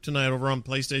our group tonight over on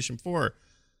PlayStation 4.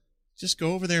 Just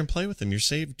go over there and play with them. Your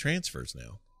save transfers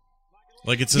now.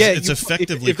 Like it's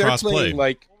effectively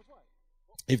cross-play.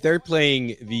 If they're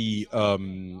playing the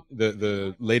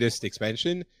latest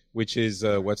expansion, which is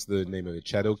what's the name of it?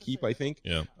 Shadowkeep, I think.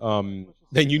 Yeah.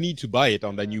 Then you need to buy it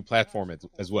on the new platform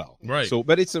as well. Right. So,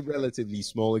 but it's a relatively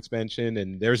small expansion,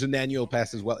 and there's an annual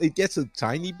pass as well. It gets a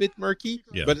tiny bit murky,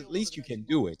 but at least you can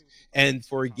do it. And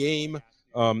for a game,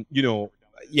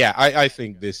 I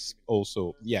think this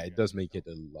also, it does make it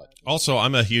a lot. Also,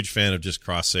 I'm a huge fan of just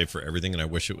cross-save for everything, and I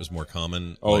wish it was more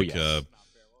common.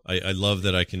 I love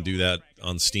that I can do that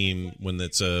on Steam when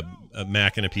it's a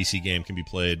Mac and a PC game can be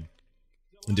played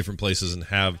in different places and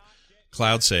have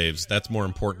cloud saves. That's more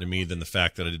important to me than the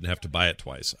fact that I didn't have to buy it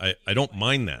twice. I don't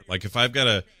mind that. Like if I've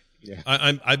got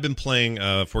I've been playing,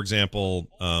 for example,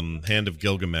 Hand of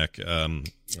Gilgamesh,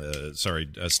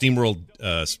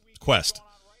 SteamWorld Quest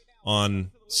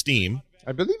on Steam.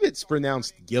 I believe it's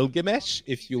pronounced Gilgamesh,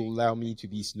 if you'll allow me to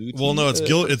be snooty. Well, no, it's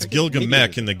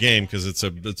Gilgamesh in the game because it's a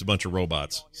bunch of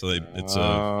robots. So it's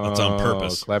on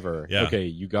purpose. Clever. Yeah. Okay,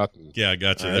 you got me. Yeah, I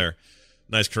got you there.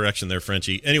 Nice correction there,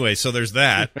 Frenchie. Anyway, so there's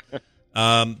that.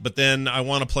 But then I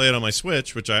want to play it on my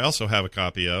Switch, which I also have a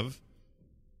copy of.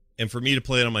 And for me to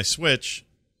play it on my Switch,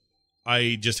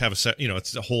 I just have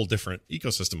it's a whole different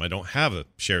ecosystem. I don't have a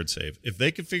shared save. If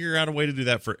they could figure out a way to do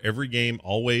that for every game,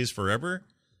 always, forever,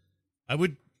 I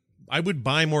would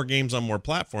buy more games on more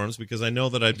platforms because I know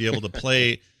that I'd be able to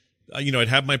play, I'd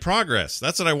have my progress.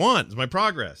 That's what I want, is my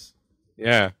progress.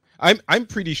 Yeah. I'm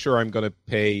pretty sure I'm going to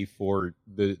pay for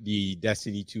the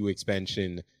Destiny 2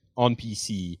 expansion on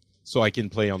PC so I can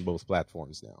play on both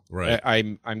platforms now. Right.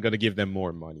 I'm going to give them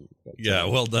more money. But,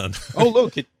 well done. Oh,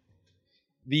 look,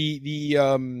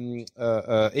 the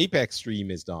Apex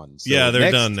stream is done. So they're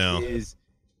next done now. Is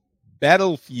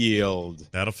Battlefield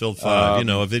 5,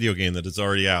 a video game that is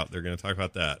already out. They're going to talk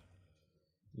about that.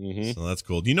 Mm-hmm. So that's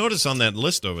cool. Do you notice on that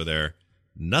list over there,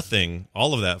 nothing,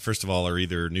 all of that, first of all, are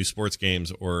either new sports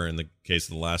games or, in the case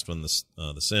of the last one,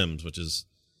 the Sims, which is,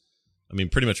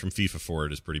 pretty much from FIFA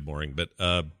forward is pretty boring. But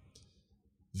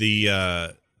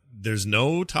there's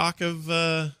no talk of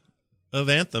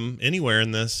Anthem anywhere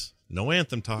in this. No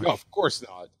Anthem talk. No, of course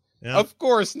not. Yeah. Of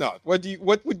course not.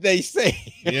 What would they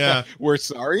say? Yeah. We're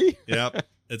sorry? Yep.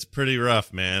 It's pretty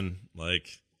rough, man.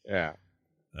 Yeah.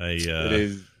 It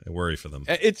is. I worry for them.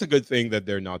 It's a good thing that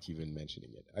they're not even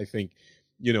mentioning it. I think,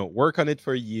 work on it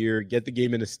for a year, get the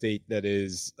game in a state that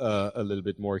is a little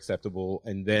bit more acceptable,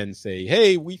 and then say,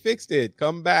 hey, we fixed it.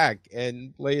 Come back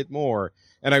and play it more.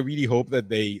 And I really hope that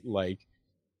they,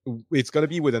 it's going to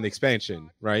be with an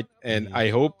expansion, right? And I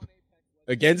hope,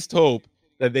 against hope,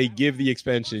 that they give the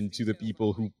expansion to the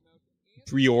people who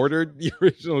pre-ordered the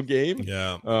original game.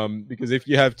 Yeah. Because if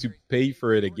you have to pay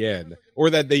for it again,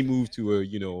 or that they move to a,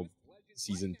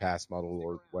 season pass model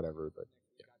or whatever. But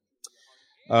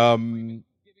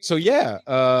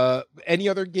yeah. Any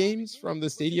other games from the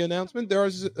Stadia announcement?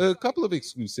 There's a couple of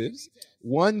exclusives.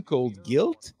 One called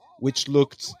Guilt, which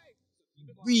looked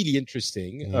really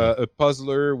interesting. A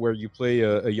puzzler where you play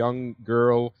a young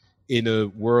girl in a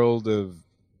world of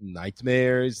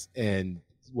nightmares and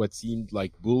what seemed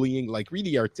like bullying,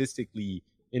 really artistically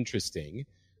interesting.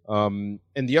 And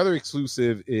the other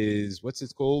exclusive is, what's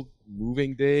it called?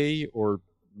 Moving Day or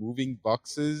Moving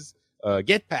Boxes?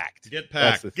 Get Packed. Get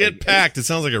Packed. It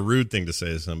sounds like a rude thing to say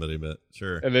to somebody, but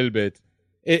sure. A little bit.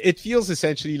 It feels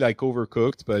essentially like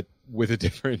Overcooked, but with a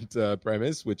different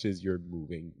premise, which is you're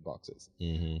moving boxes.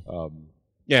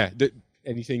 Mm-hmm.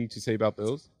 Anything to say about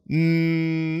those?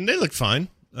 They look fine.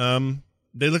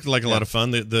 They looked like a lot of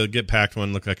fun. The Get Packed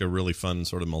one looked like a really fun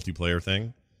sort of multiplayer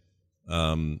thing.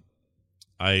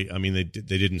 They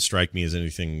didn't strike me as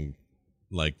anything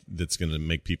like that's going to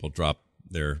make people drop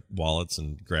their wallets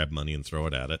and grab money and throw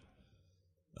it at it.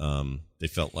 They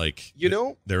felt like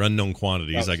they're unknown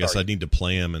quantities. I guess I'd need to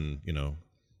play them and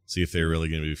see if they're really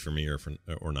going to be for me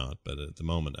or not. But at the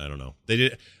moment, I don't know. They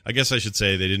did. I guess I should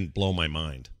say they didn't blow my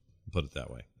mind. Put it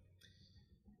that way.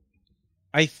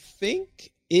 I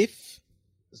think if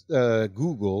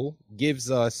Google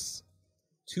gives us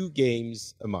 2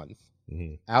 games a month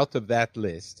out of that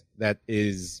list, that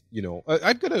is,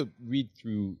 I'm going to read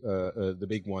through the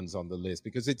big ones on the list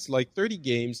because it's like 30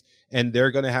 games and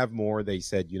they're going to have more. They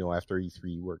said, after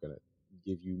E3, we're going to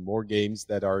give you more games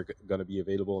that are going to be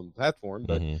available on the platform.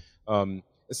 But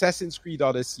Assassin's Creed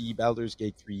Odyssey, Baldur's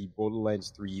Gate 3,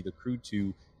 Borderlands 3, The Crew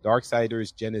 2,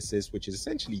 Darksiders Genesis, which is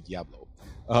essentially Diablo.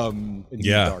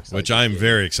 Which I'm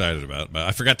very excited about. But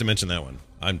I forgot to mention that one.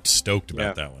 I'm stoked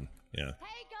about that one. Yeah.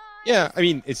 Yeah,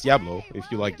 it's Diablo. If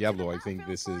you like Diablo, I think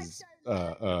this is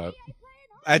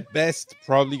at best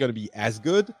probably going to be as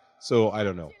good. So I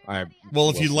don't know.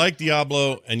 If you like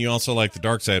Diablo and you also like the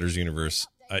Darksiders universe,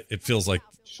 it feels like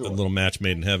a little match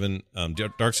made in heaven.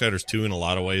 Darksiders 2 in a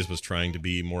lot of ways was trying to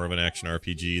be more of an action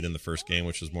RPG than the first game,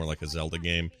 which was more like a Zelda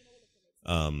game.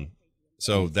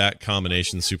 So that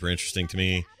combination is super interesting to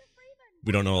me.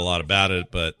 We don't know a lot about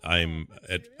it, but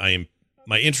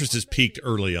my interest is peaked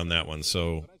early on that one.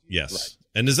 So yes. Right.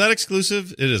 And is that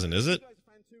exclusive? It isn't, is it?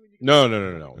 No.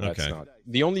 That's not.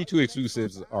 The only 2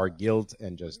 exclusives are Guilt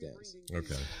and Just Dance.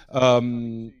 Okay.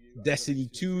 Destiny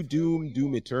 2,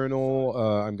 Doom Eternal.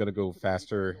 I'm going to go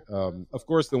faster. Of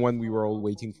course, the one we were all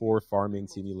waiting for, Farming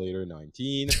Simulator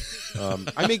 19.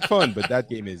 I make fun, but that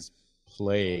game is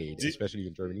played, especially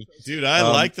in Germany. Dude, I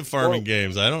like the farming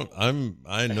games. I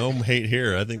no hate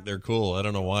here. I think they're cool. I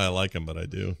don't know why I like them, but I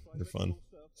do. They're fun.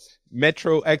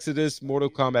 Metro Exodus, Mortal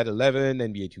Kombat 11,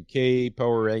 NBA 2K,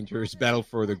 Power Rangers, Battle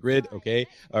for the Grid, okay.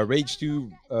 Rage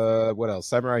 2, what else?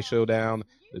 Samurai Showdown,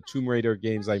 the Tomb Raider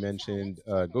games I mentioned,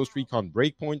 Ghost Recon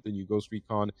Breakpoint, the new Ghost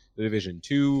Recon, The Division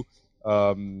 2,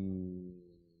 Thumper,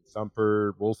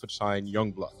 Wolfenstein,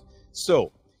 Youngblood.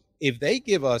 So, if they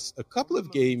give us a couple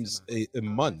of games a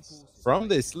month from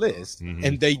this list,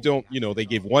 and they don't, they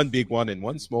give one big one and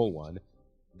one small one,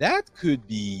 that could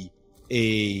be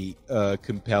a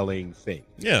compelling thing.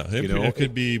 Yeah, it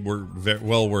could be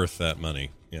well worth that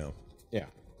money. Yeah.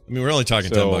 We're only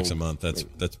talking $10 a month.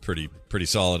 That's pretty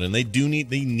solid, and they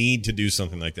need to do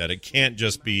something like that. It can't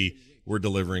just be we're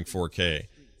delivering 4K,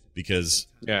 because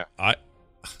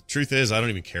truth is I don't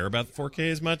even care about the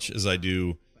 4K as much as I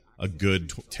do a good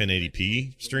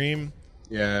 1080p stream.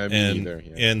 Yeah, me neither.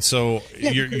 Yeah. And so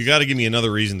you got to give me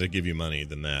another reason to give you money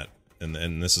than that,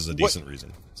 and this is a decent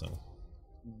reason.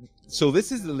 So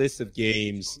this is the list of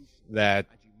games that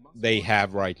they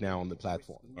have right now on the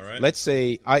platform. All right. Let's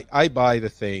say I buy the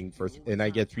thing and I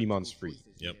get 3 months free.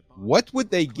 Yep. What would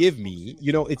they give me?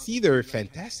 It's either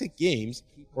fantastic games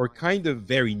or kind of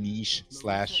very niche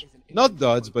 / not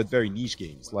duds, but very niche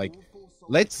games. Like,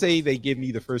 let's say they give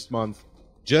me the first month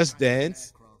Just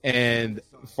Dance and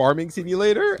Farming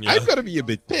Simulator. Yeah. I'm gonna be a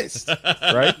bit pissed,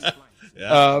 right?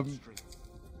 Yeah.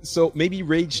 So maybe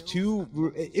Rage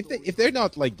 2, if they're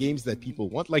not like games that people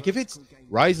want, like if it's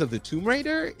Rise of the Tomb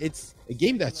Raider, it's a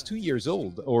game that's 2 years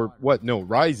old, or what? No,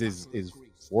 Rise is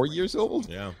 4 years old.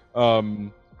 Yeah.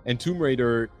 And Tomb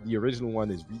Raider, the original one,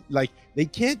 is like they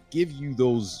can't give you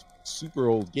those super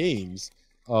old games.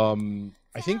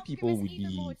 I think people would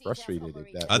be frustrated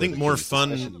if that. I think more case,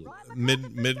 fun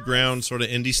mid-ground sort of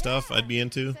indie stuff I'd be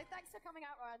into.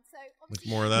 Like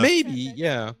more of that. Maybe,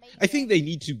 yeah. I think they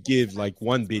need to give like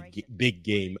one big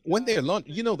game when they're launched.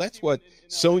 That's what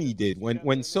Sony did when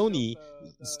Sony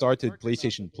started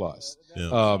PlayStation Plus.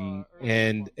 Yeah.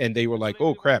 And they were like,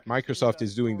 oh crap, Microsoft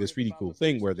is doing this really cool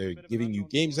thing where they're giving you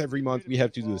games every month. We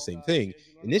have to do the same thing.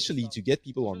 Initially, to get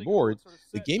people on board,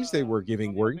 the games they were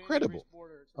giving were incredible.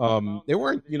 They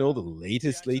weren't, the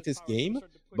latest game,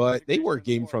 but they were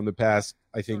game from the past.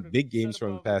 I think big games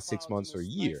from the past 6 months or a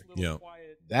year. Yeah.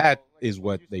 That is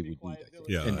what they would need, I think.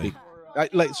 Yeah.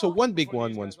 And so one big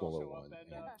one smaller one.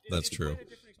 That's true.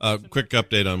 Quick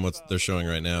update on what they're showing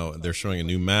right now. They're showing a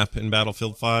new map in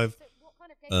Battlefield 5.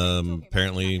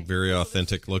 Apparently, very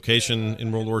authentic location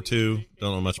in World War II.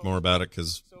 Don't know much more about it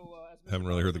because I haven't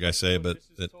really heard the guy say, but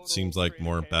it seems like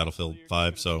more Battlefield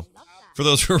 5. So, for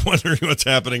those who are wondering what's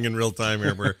happening in real time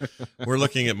here, we're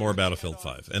looking at more Battlefield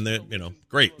 5, and they're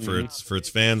great for its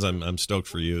fans. I'm stoked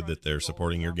for you that they're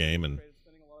supporting your game and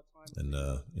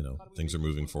things are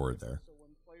moving forward there.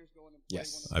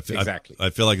 Yes, exactly. I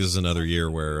feel like this is another year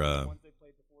where,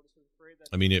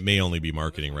 it may only be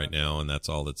marketing right now, and that's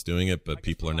all that's doing it, but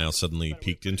people are now suddenly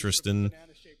piqued interest in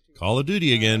Call of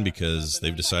Duty again because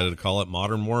they've decided to call it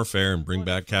Modern Warfare and bring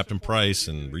back Captain Price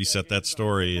and reset that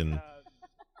story, and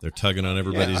they're tugging on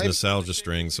everybody's nostalgia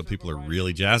strings, so people are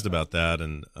really jazzed about that,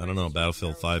 and I don't know,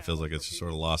 Battlefield 5 feels like it's just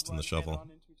sort of lost in the shuffle.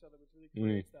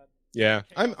 Yeah,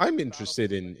 I'm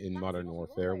interested in Modern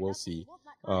Warfare. We'll see.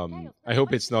 I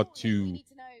hope it's not too,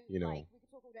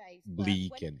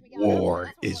 bleak and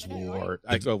war is war.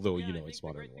 Although it's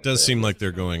Modern Warfare. It does seem like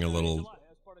they're going a little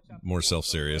more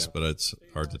self-serious, but it's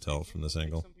hard to tell from this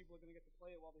angle.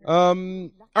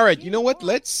 All right, you know what?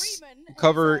 Let's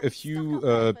cover a few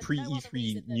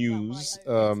pre-E3 news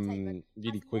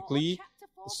really quickly,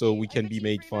 so we can be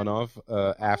made fun of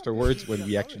afterwards when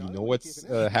we actually know what's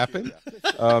happened.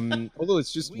 Although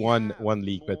it's just one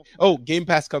leak, but Game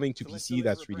Pass coming to PC,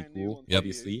 that's really cool. Yep.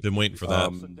 Obviously, Been waiting for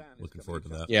that. Looking forward to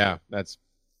that. Yeah, that's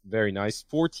very nice.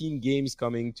 14 games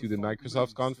coming to the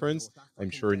Microsoft conference. I'm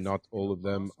sure not all of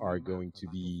them are going to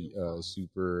be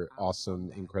super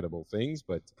awesome, incredible things,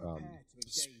 but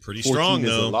it's pretty strong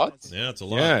though. A lot. Yeah, it's a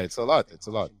lot. Yeah, it's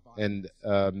a lot. And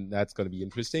that's going to be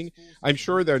interesting. I'm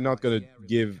sure they're not going to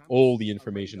give all the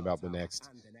information about the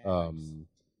next,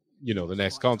 the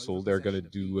next console. They're going to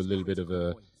do a little bit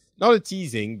of not a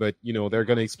teasing, but they're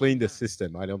going to explain the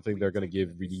system. I don't think they're going to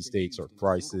give release dates or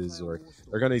prices, or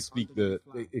they're going to speak. They're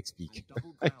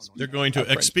going to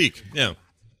expeak. Yeah,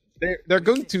 they're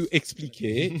going to explique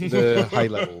the high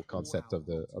level concept of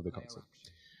the console,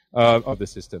 of the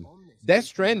system. Death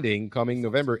Stranding coming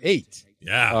November 8th.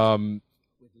 Yeah.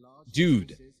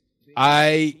 Dude,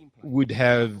 I would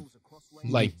have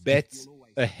bet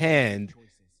a hand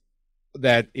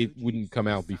that it wouldn't come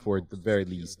out before at the very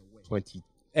least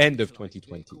end of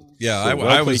 2020. Yeah,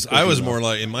 so I was more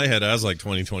like, in my head, I was like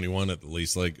 2021 at the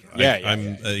least. Like,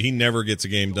 he never gets a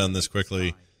game done this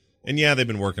quickly. And yeah, they've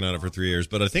been working on it for 3 years.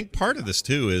 But I think part of this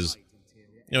too is,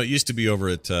 it used to be over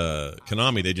at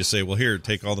Konami. They just say, well, here,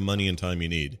 take all the money and time you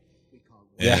need.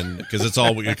 And because it's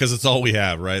all we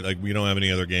have, right? Like, we don't have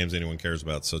any other games anyone cares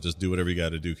about, so just do whatever you got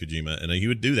to do, Kojima. And he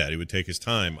would do that. He would take his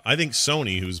time. I think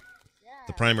Sony, who's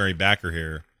the primary backer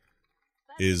here,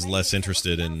 is less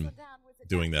interested in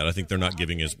doing that. I think they're not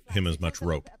giving him as much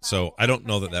rope. So I don't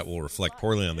know that will reflect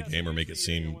poorly on the game or make it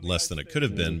seem less than it could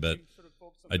have been. But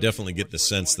I definitely get the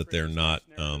sense that they're not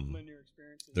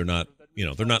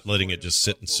letting it just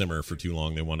sit and simmer for too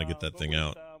long. They want to get that thing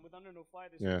out.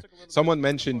 Yeah. Someone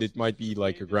mentioned it might be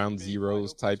like a Ground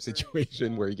Zeroes type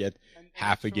situation where you get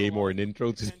half a game or an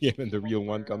intro to the game and the real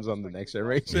one comes on the next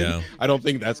generation. Yeah. I don't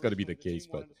think that's going to be the case,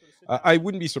 but I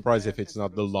wouldn't be surprised if it's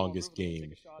not the longest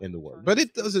game in the world. But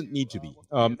it doesn't need to be.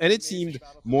 And it seemed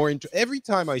every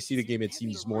time I see the game, it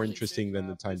seems more interesting than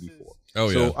the time before.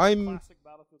 Oh, so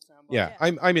yeah. yeah,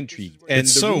 I'm intrigued. And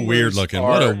it's so weird looking.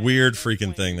 What a weird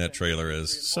freaking thing that trailer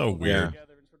is. So weird. Yeah.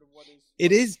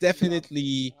 It is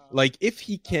definitely like if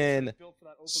he can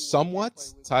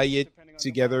somewhat tie it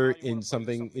together in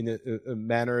something in a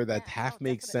manner that half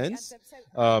makes sense,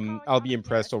 I'll be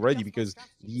impressed already, because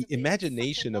the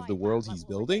imagination of the world he's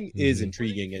building is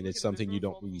intriguing, and it's something you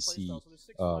don't really see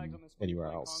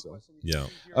anywhere else. So. Yeah.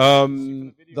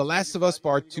 The Last of Us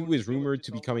Part 2 is rumored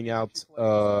to be coming out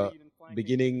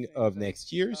beginning of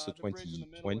next year, so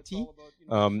 2020.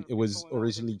 It was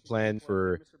originally planned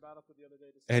for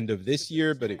end of this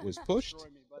year, but it was pushed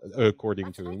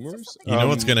according to rumors. You know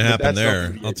what's going to happen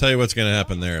there? I'll tell you what's going to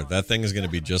happen there. That thing is going to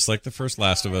be just like the first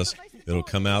Last of Us. It'll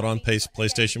come out on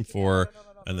PlayStation 4,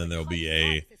 and then there'll be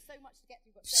a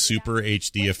super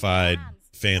HD-ified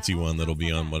fancy one that'll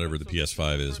be on whatever the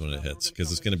PS5 is when it hits, because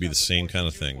it's going to be the same kind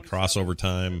of thing. Crossover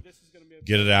time,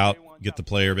 get it out, get the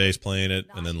player base playing it,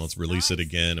 and then let's release it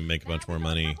again and make a bunch more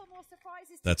money.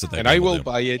 That's what. And I will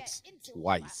buy it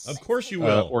twice. Of course you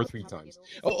will, or 3 times.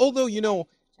 Although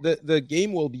the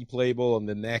game will be playable on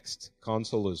the next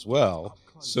console as well,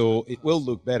 so it will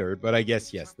look better. But I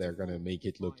guess yes, they're gonna make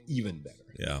it look even better.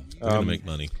 Yeah, they're gonna make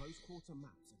money.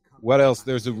 What else?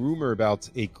 There's a rumor about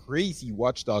a crazy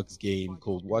Watch Dogs game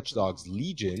called Watch Dogs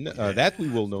Legion. That we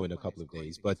will know in a couple of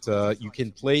days. But you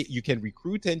can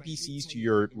recruit NPCs to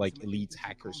your elite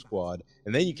hacker squad,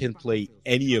 and then you can play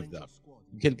any of them.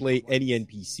 You can play any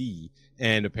NPC,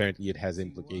 and apparently it has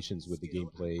implications with the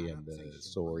gameplay and the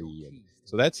story. And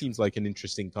so that seems like an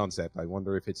interesting concept. I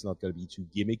wonder if it's not going to be too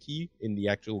gimmicky in the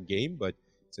actual game, but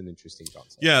it's an interesting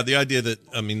concept. Yeah, the idea that,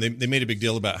 I mean, they made a big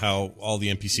deal about how all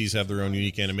the NPCs have their own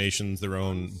unique animations, their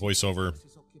own voiceover.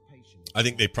 I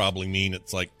think they probably mean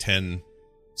it's like 10,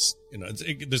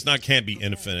 can't be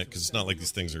infinite, because it's not like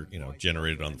these things are,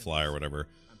 generated on the fly or whatever.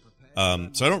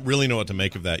 So I don't really know what to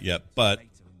make of that yet, but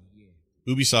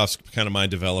Ubisoft's kind of my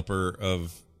developer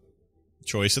of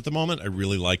choice at the moment. I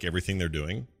really like everything they're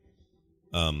doing.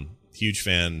 Huge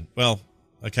fan. Well,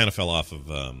 I kind of fell off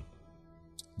of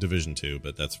Division 2,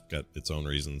 but that's got its own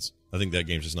reasons. I think that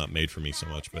game's just not made for me so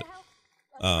much, but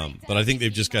I think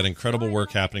they've just got incredible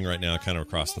work happening right now kind of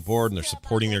across the board, and they're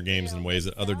supporting their games in ways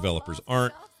that other developers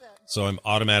aren't. So I'm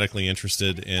automatically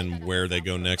interested in where they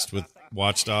go next with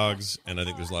Watch Dogs, and I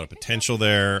think there's a lot of potential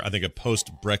there. I think a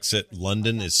post-Brexit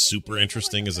London is super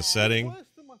interesting as a setting,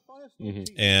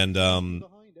 and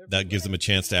that gives them a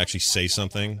chance to actually say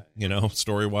something,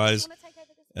 story-wise,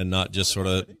 and not just sort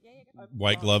of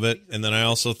white glove it. And then I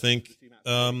also think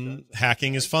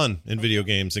hacking is fun in video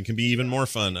games and can be even more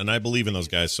fun, and I believe in those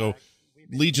guys. So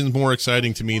Legion's more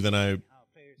exciting to me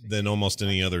than almost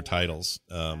any other titles.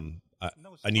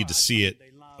 I need to see it,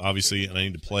 obviously, and I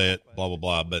need to play it, blah, blah,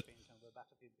 blah, but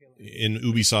in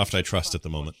Ubisoft, I trust at the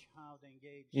moment.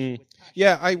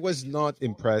 Yeah, I was not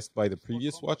impressed by the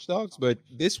previous Watch Dogs, but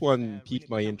this one piqued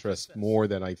my interest more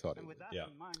than I thought it would. Yeah.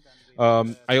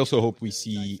 I also hope we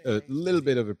see a little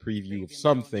bit of a preview of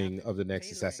something of the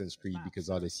next Assassin's Creed,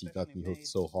 because Odyssey got me hooked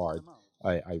so hard.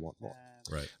 I want more.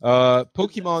 Right.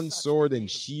 Pokemon Sword and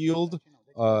Shield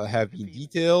have been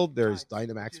detailed. There's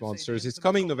Dynamax Monsters. It's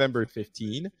coming November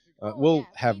 15. We'll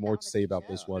have more to say about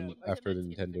this one after the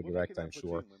Nintendo Direct, I'm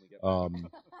sure.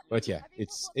 But yeah,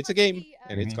 it's a game,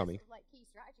 and it's coming.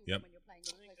 Yep.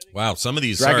 Wow, some of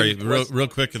these. Real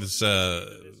quick, this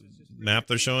map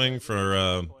they're showing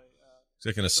for it's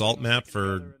like an assault map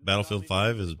for Battlefield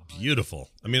 5 is beautiful.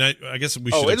 I mean, I guess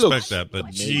we should expect that,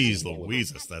 but geez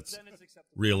Louises, that's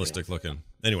realistic looking.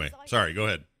 Anyway, sorry, go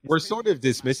ahead. We're sort of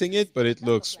dismissing it, but it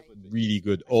looks really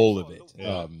good, all of it.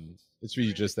 Yeah. It's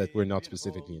really just that we're not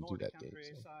specifically into that game.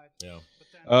 So.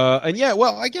 Yeah. And yeah,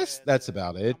 well, I guess that's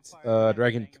about it.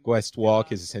 Dragon Quest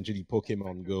Walk is essentially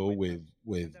Pokemon Go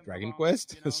with Dragon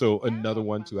Quest, so another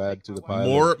one to add to the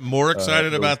pile. More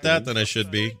excited about that than I should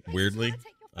be. Weirdly,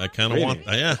 I kind of want.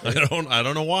 Yeah, I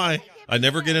don't know why. I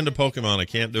never get into Pokemon. I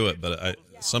can't do it, but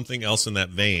something else in that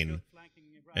vein,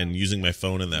 and using my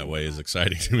phone in that way is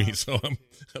exciting to me. So I'm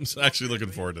actually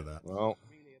looking forward to that. Well,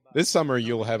 this summer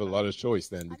you'll have a lot of choice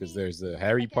then, because there's the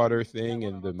Harry Potter thing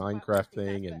and the Minecraft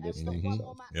thing and this thing.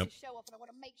 So. Yep.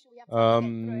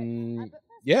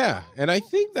 Yeah, and I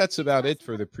think that's about it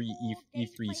for the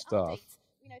pre-E3 stuff.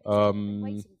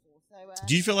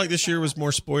 Do you feel like this year was more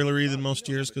spoilery than most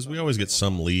years? Because we always get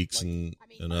some leaks and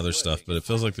other stuff, but it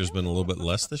feels like there's been a little bit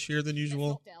less this year than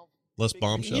usual. Less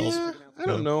bombshells. Yeah, I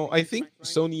don't know. I think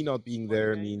Sony not being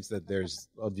there means that there's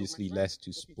obviously less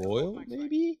to spoil,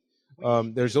 maybe.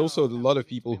 There's also a lot of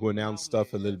people who announce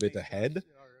stuff a little bit ahead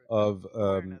of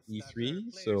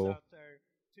E3, so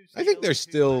I think there's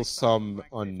still some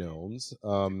unknowns.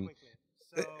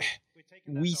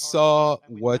 we saw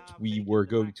what we were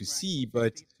going to see,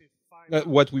 but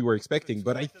what we were expecting.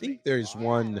 But I think there's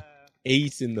one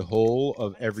ace in the hole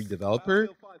of every developer,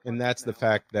 and that's the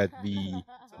fact that the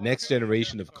next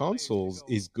generation of consoles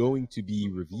is going to be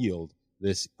revealed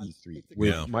this E3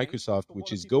 with Microsoft,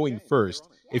 which is going first,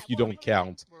 if you don't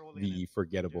count the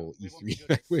forgettable E3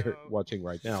 that we're watching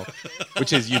right now,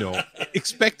 which is,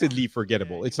 expectedly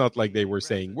forgettable. It's not like they were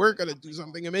saying, we're going to do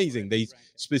something amazing. They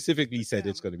specifically said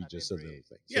it's going to be just a little thing.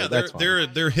 So yeah,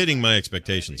 they're hitting my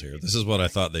expectations here. This is what I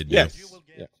thought they'd do. Yes.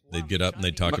 Yeah. They'd get up and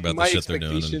they'd talk about the shit they're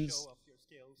doing.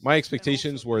 My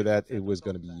expectations were that it was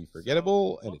going to be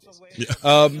forgettable, and it is. Yeah.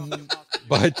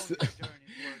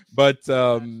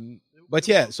 But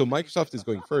yeah, so Microsoft is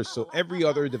going first. So every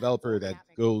other developer that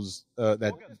goes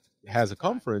that has a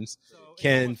conference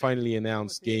can finally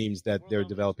announce games that they're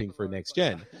developing for next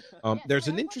gen. There's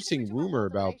an interesting rumor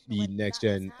about the next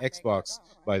gen Xbox,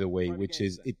 by the way, which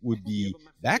is it would be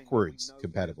backwards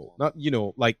compatible, not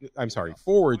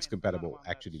forwards compatible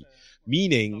actually,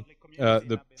 meaning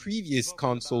the previous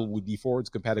console would be forwards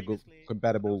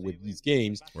compatible with these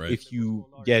games. Right. If you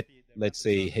get, let's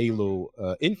say, Halo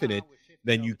Infinite,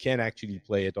 then you can actually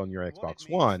play it on your Xbox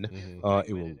One.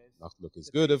 It will not look as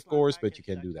good, of course, but you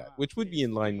can do that, which would be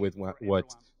in line with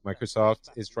what Microsoft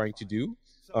is trying to do.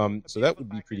 So that would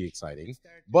be pretty exciting.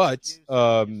 But,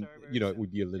 it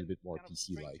would be a little bit more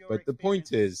PC-like. But the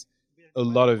point is, a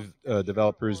lot of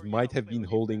developers might have been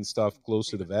holding stuff close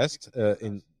to the vest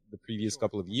in the previous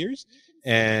couple of years,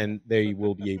 and they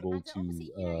will be able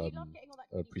to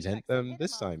present them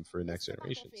this time for next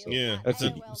generation. So yeah, it's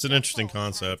an interesting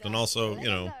concept, and also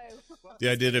the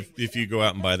idea if you go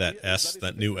out and buy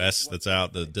that new S that's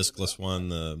out, the diskless one,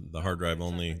 the hard drive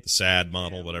only, the SAD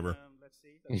model, whatever.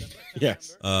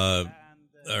 Yes.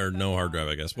 Or no hard drive,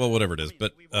 I guess. Well, whatever it is,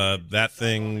 but that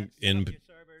thing in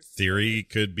theory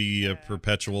could be a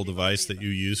perpetual device that you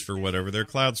use for whatever their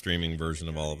cloud streaming version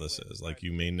of all of this is. Like,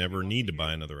 you may never need to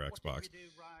buy another Xbox.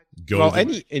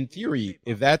 In theory,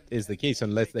 if that is the case,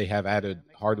 unless they have added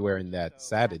hardware in that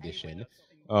SAD edition,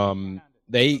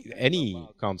 any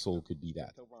console could be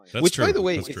that. That's Which, true. by the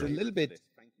way, That's is true. a little bit.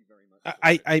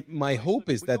 My hope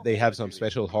is that they have some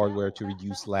special hardware to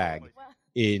reduce lag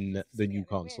in the new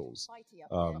consoles.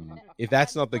 If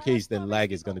that's not the case, then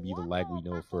lag is going to be the lag we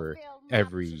know for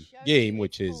every game,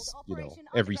 which is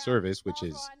every service, which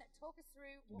is.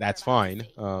 That's fine,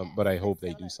 but I hope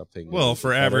they do something. Well,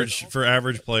 for average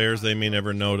players, they may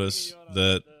never notice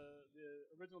that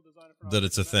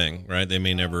it's a thing, right? They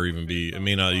may never even be. It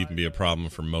may not even be a problem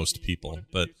for most people.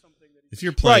 But if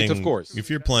you're playing, right, of course, if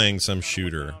you're playing some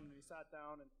shooter,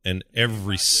 and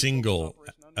every single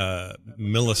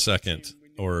millisecond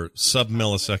or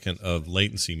sub-millisecond of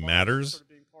latency matters,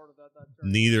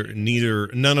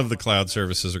 none of the cloud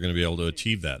services are going to be able to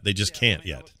achieve that. They just can't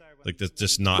yet. Like, that's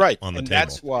just not on the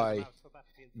table.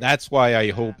 That's why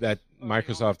I hope that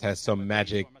Microsoft has some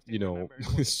magic,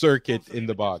 circuit in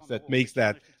the box that makes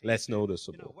that less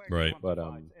noticeable. Right. But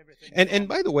and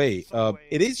by the way,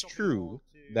 it is true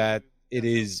that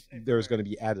there's going to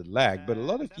be added lag, but a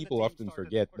lot of people often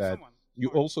forget that you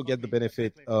also get the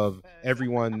benefit of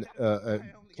everyone,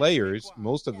 players,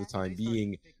 most of the time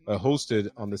being hosted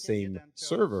on the same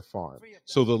server farm.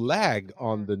 So the lag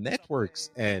on the network's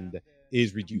end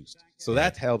is reduced. So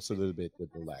that helps a little bit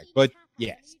with the lag. But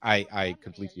yes, I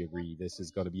completely agree. This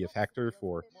is going to be a factor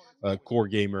for core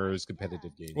gamers,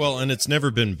 competitive gamers. Well, and it's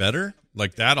never been better.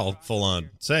 Like, that I'll full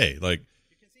on say. Like,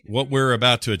 what we're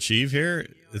about to achieve here,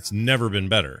 it's never been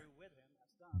better.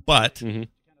 But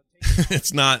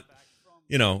it's not,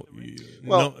 no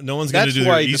one's going to do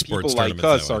their esports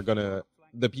tournament.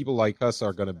 The people like us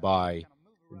are going to buy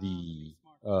the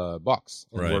box,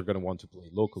 and right. We're going to want to play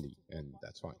locally, and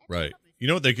that's fine. Right. You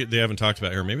know what they haven't talked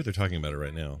about here? Maybe they're talking about it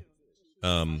right now.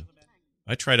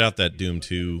 I tried out that Doom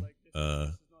 2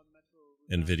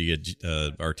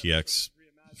 NVIDIA RTX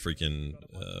freaking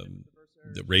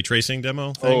the ray tracing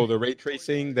demo thing. Oh, the ray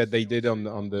tracing that they did on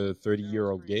the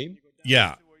 30-year-old game?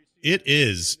 Yeah. It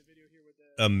is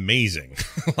amazing.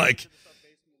 Like,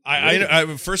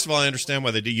 I first of all, I understand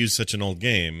why they did use such an old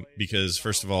game, because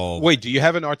first of all... Wait, do you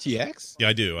have an RTX? Yeah,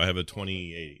 I do. I have a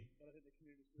 2080.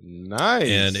 Nice.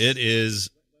 And it is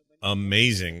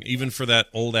amazing. Even for that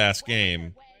old-ass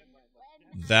game,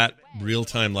 that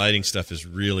real-time lighting stuff is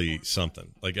really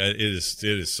something. Like, it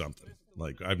is something.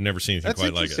 Like, I've never seen anything quite like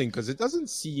it. That's interesting, because it doesn't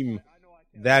seem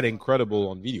that incredible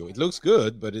on video. It looks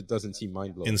good, but it doesn't seem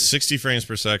mind-blowing. In 60 frames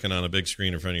per second on a big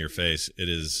screen in front of your face, it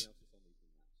is...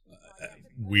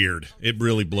 weird. It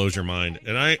really blows your mind.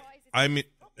 And I mean,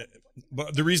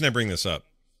 the reason I bring this up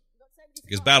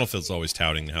is Battlefield's always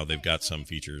touting how they've got some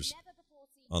features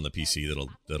on the PC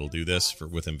that'll do this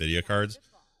with NVIDIA cards.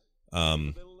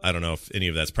 I don't know if any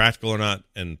of that's practical or not,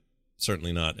 and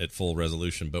certainly not at full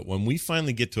resolution. But when we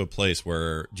finally get to a place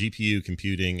where GPU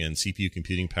computing and CPU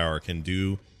computing power can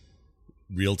do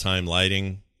real-time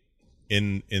lighting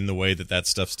in the way that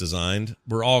stuff's designed,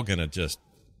 we're all going to just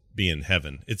be in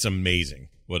heaven. It's amazing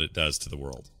what it does to the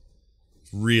world.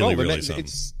 It's really something.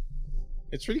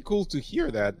 It's really cool to hear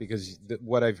that, because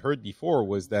what I've heard before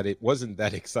was that it wasn't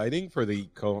that exciting for the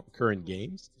current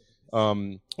games.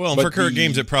 For current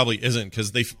games, it probably isn't,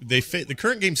 because the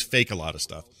current games fake a lot of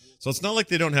stuff. So it's not like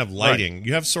they don't have lighting. Right.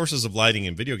 You have sources of lighting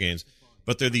in video games,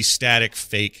 but they're these static,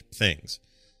 fake things.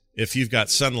 If you've got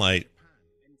sunlight,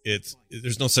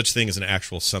 there's no such thing as an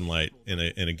actual sunlight in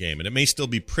a game, and it may still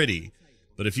be pretty.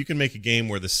 But if you can make a game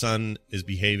where the sun is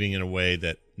behaving in a way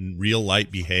that real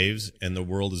light behaves and the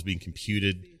world is being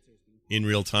computed in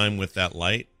real time with that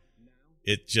light,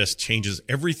 it just changes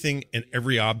everything, and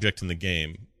every object in the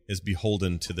game is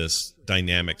beholden to this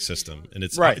dynamic system. And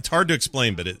it's hard to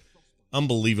explain, but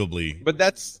unbelievably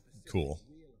that's cool.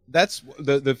 That's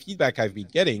the feedback I've been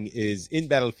getting is in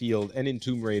Battlefield and in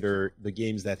Tomb Raider, the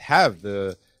games that have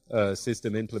the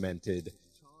system implemented,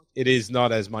 it is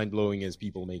not as mind-blowing as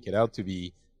people make it out to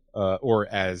be, or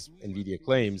as NVIDIA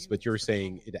claims, but you're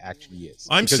saying it actually is.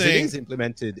 I'm saying it is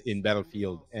implemented in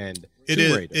Battlefield and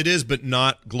Tomb Raider. It is, but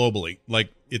not globally. Like,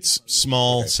 it's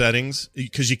small settings,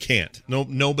 because you can't.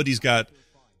 Nobody's got,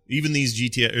 even these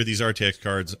GTA or these RTX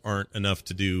cards aren't enough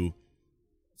to do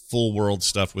full world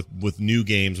stuff with new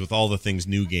games, with all the things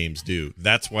new games do.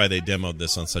 That's why they demoed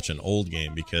this on such an old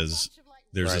game, because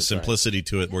there's a simplicity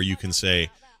to it where you can say,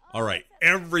 all right,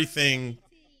 everything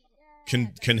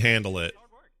can handle it,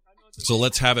 so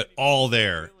let's have it all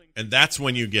there. And that's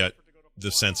when you get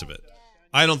the sense of it.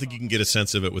 I don't think you can get a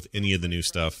sense of it with any of the new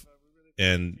stuff.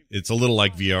 And it's a little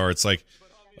like VR. It's like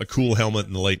a cool helmet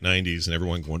in the late 90s and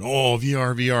everyone going, oh,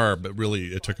 VR. But really,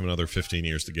 it took them another 15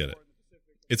 years to get it.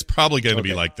 It's probably going to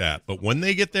be like that. But when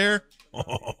they get there,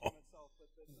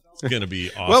 it's going to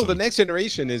be awesome. Well, the next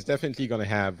generation is definitely going to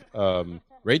have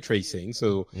ray tracing.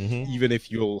 So even if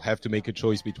you'll have to make a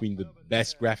choice between the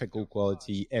best graphical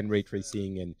quality and ray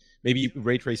tracing, and maybe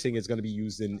ray tracing is going to be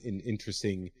used in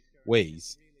interesting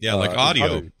ways. Yeah, like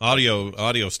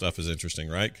audio stuff is interesting,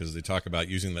 right? Because they talk about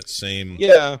using that same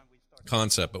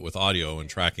concept, but with audio and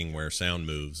tracking where sound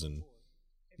moves, and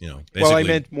basically. Well, I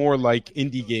meant more like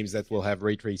indie games that will have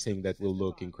ray tracing that will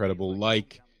look incredible,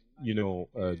 like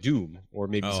Doom, or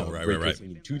maybe some ray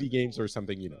tracing in 2D games or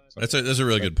something. That's a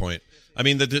really good point. I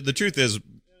mean, the truth is,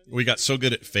 we got so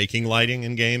good at faking lighting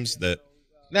in games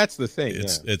that's the thing.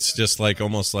 It's just like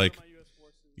almost like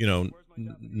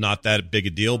not that big a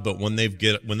deal. But when they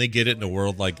get it in a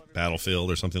world like Battlefield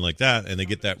or something like that, and they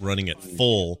get that running at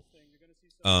full,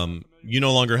 you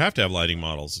no longer have to have lighting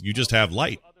models. You just have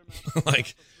light.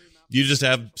 Like, you just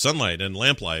have sunlight and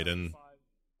lamplight and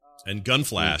gun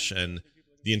flash, and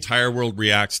the entire world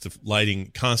reacts to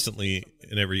lighting constantly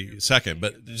in every second.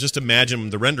 But just imagine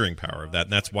the rendering power of that,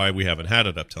 and that's why we haven't had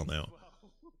it up till now.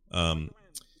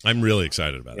 I'm really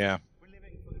excited about it. Yeah.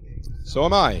 So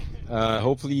am I.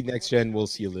 Hopefully next gen we'll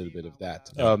see a little bit of that.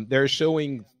 Yeah. They're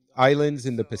showing islands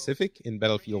in the Pacific in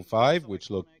Battlefield 5, which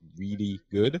look really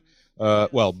good.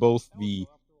 Both the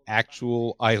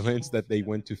actual islands that they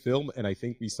went to film, and I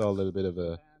think we saw a little bit of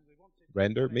a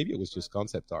render. Maybe it was just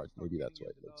concept art. Maybe that's why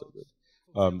it looked so good.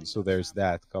 So there's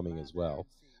that coming as well.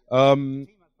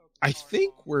 I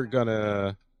think we're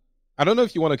gonna... I don't know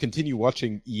if you want to continue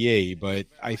watching EA, but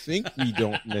I think we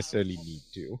don't necessarily need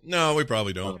to. No, we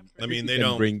probably don't. I mean, they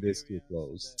don't bring this to a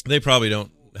close. They probably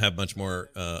don't have much more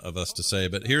of us to say.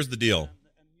 But here's the deal: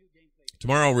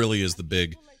 tomorrow really is the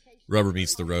big rubber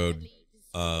meets the road,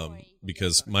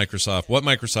 because what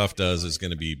Microsoft does is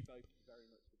going to be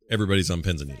everybody's on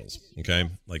pins and needles. Okay,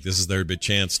 like this is their big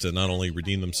chance to not only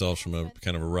redeem themselves from a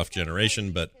kind of a rough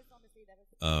generation, but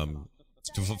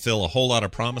to fulfill a whole lot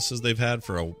of promises they've had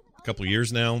for a couple of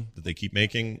years now that they keep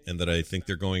making, and that I think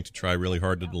they're going to try really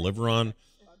hard to deliver on.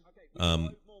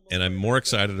 And I'm more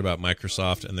excited about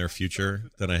Microsoft and their future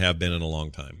than I have been in a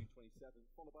long time.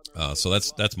 So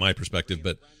that's my perspective.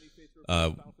 But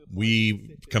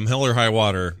we, come hell or high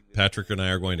water, Patrick and I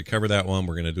are going to cover that one.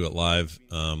 We're going to do it live.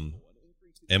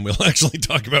 And we'll actually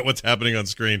talk about what's happening on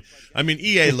screen. I mean,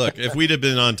 EA, look, if we'd have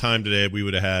been on time today, we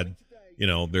would have had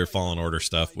their Fallen Order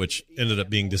stuff, which ended up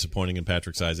being disappointing in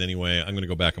Patrick's eyes anyway. I'm going to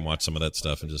go back and watch some of that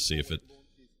stuff and just see if it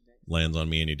lands on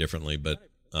me any differently. But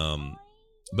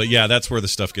yeah, that's where the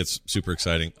stuff gets super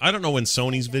exciting. I don't know when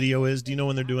Sony's video is. Do you know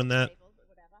when they're doing that?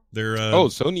 They're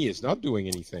Sony is not doing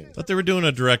anything. But they were doing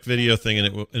a direct video thing,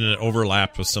 and it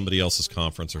overlapped with somebody else's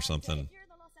conference or something.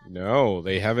 No,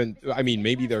 they haven't. I mean,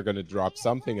 maybe they're going to drop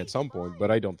something at some point,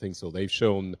 but I don't think so. They've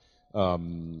shown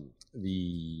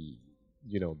the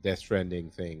Death Stranding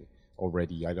thing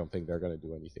already. I don't think they're going to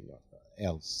do anything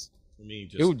else. For me,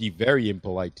 it would be very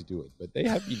impolite to do it, but they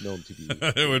have been known to be.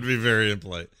 It would be very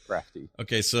impolite. Crafty.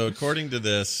 Okay, so according to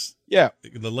this, the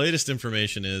latest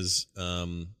information is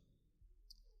that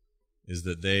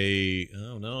they.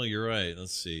 Oh no, you're right.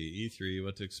 Let's see, E3,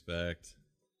 what to expect.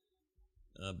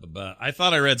 I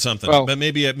thought I read something, but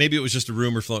maybe it was just a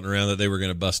rumor floating around that they were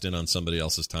going to bust in on somebody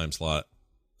else's time slot.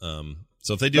 So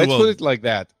if they do, let's put it like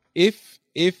that. If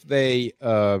they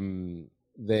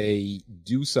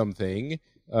do something,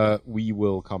 we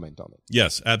will comment on it.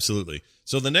 Yes, absolutely.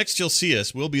 So the next you'll see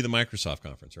us will be the Microsoft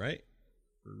conference, right?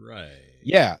 Right.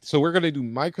 Yeah. So we're going to do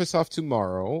Microsoft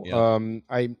tomorrow. Yeah.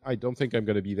 I don't think I'm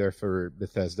going to be there for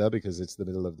Bethesda because it's the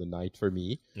middle of the night for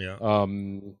me. Yeah.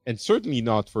 And certainly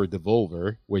not for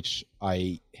Devolver, which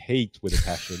I hate with a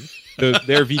passion.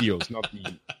 Their videos, not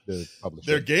the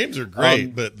publisher. Their games are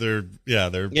great, but their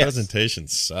presentation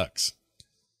sucks.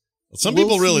 Some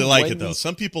people really like it though.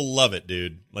 Some people love it,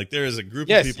 dude. Like there is a group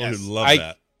of people who love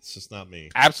that. It's just not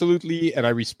me. Absolutely, and I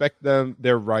respect them.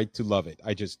 Their right to love it.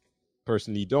 I just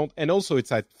personally don't. And also,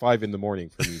 it's at 5 a.m. for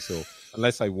me. So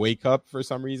unless I wake up for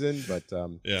some reason, but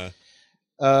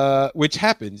which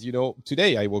happens.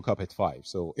 Today I woke up at 5.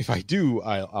 So if I do,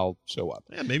 I'll show up.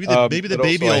 Yeah, maybe the baby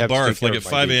will barf. Like at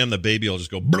 5 a.m. the baby will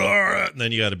just go brrr, and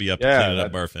then you got to be up to clean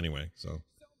that barf anyway. So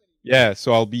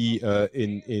so I'll be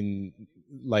in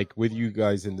like with you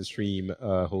guys in the stream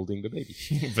holding the baby.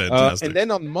 Fantastic. And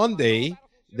then on Monday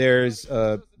there's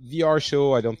a VR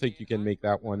show. I don't think you can make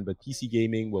that one, but PC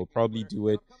Gaming will probably do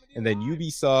it. And then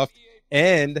Ubisoft,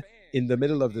 and in the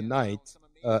middle of the night,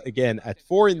 again at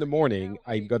 4 a.m,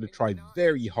 I'm going to try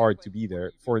very hard to be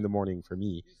there. 4 a.m. for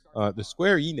me, the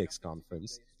Square Enix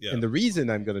conference. And the reason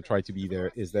I'm going to try to be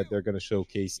there is that they're going to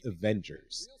showcase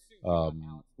Avengers,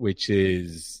 which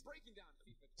is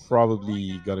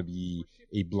probably going to be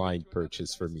a blind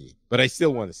purchase for me, but I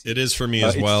still want to see it. Is for me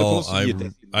as well.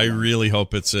 I really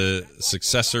hope it's a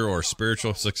successor or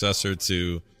spiritual successor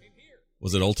to,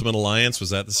 was it Ultimate Alliance? Was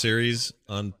that the series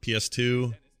on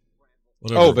PS2?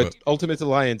 But Ultimate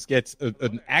Alliance gets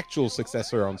an actual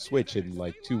successor on Switch in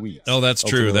like 2 weeks. Oh, that's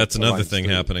true. Ultimate That's another Alliance thing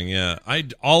 3. happening. Yeah,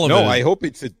 I hope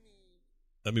it's a.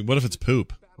 I mean, what if it's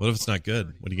poop? What if it's not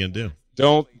good? What are you gonna do?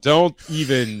 Don't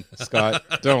even, Scott.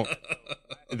 Don't.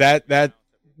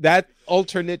 That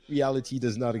alternate reality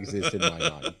does not exist in my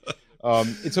mind.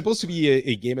 It's supposed to be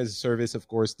a game as a service, of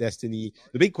course, Destiny.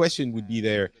 The big question would be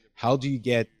there, how do you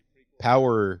get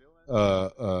power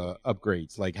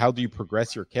upgrades? Like, how do you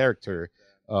progress your character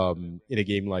in a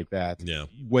game like that? Yeah.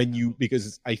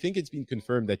 Because I think it's been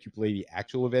confirmed that you play the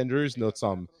actual Avengers, not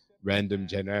some random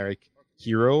generic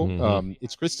hero. Mm-hmm.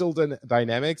 It's Crystal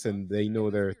Dynamics, and they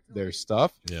know their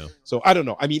stuff. Yeah. So I don't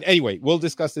know. I mean, anyway, we'll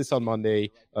discuss this on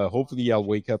Monday. Hopefully, I'll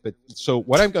wake up. So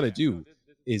what I'm gonna do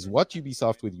is watch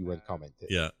Ubisoft with you and comment it.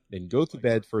 Yeah. Then go to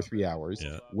bed for 3 hours.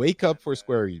 Yeah. Wake up for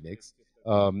Square Enix.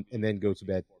 And then go to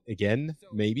bed again.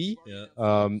 Maybe.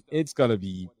 Yeah. It's gonna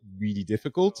be really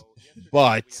difficult,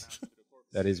 but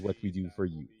that is what we do for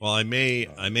you. Well, I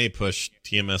may push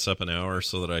TMS up an hour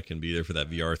so that I can be there for that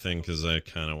VR thing, because I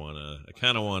kind of want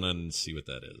to see what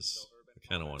that is. I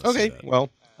kind of want to. Okay, see that. well,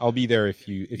 I'll be there if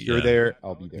you're there.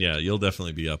 I'll be there. Yeah, you'll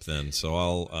definitely be up then. So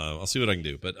I'll see what I can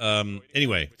do. But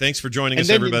anyway, thanks for joining and us,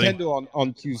 then everybody. Nintendo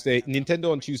on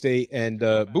Tuesday, and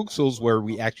Booksels, where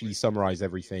we actually summarize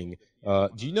everything. Do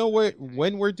you know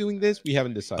when we're doing this? We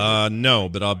haven't decided. No,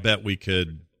 but I'll bet we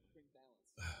could.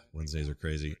 Wednesdays are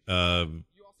crazy.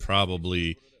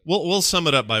 Probably we'll sum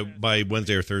it up by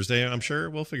Wednesday or Thursday. I'm sure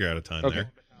we'll figure out a time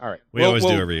there. All right. We always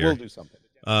do every year. We'll do something.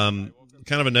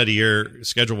 Kind of a nutty year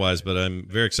schedule wise, but I'm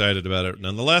very excited about it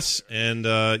nonetheless. And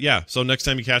so next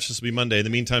time you catch us will be Monday. In the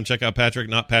meantime, check out Patrick,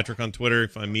 not Patrick, on Twitter.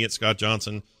 Find me at Scott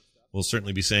Johnson. We'll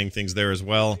certainly be saying things there as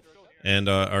well. And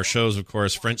our shows, of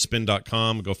course,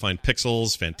 FrenchSpin.com. Go find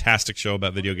Pixels. Fantastic show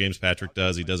about video games Patrick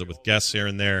does. He does it with guests here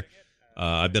and there.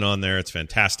 I've been on there. It's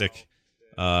fantastic.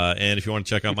 And if you want to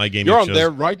check out my gaming shows, you're on there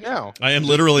right now. I am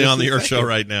literally on your show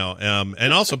right now.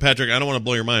 And also, Patrick, I don't want to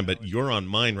blow your mind, but you're on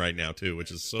mine right now, too,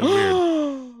 which is so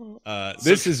weird.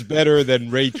 This is better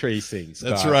than ray tracing, Scott.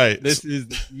 That's right. This is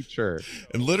the future.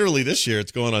 And literally this year,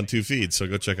 it's going on 2 feeds. So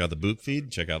go check out the Boot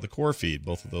feed, check out the Core feed.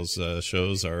 Both of those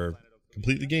shows are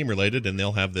completely game-related, and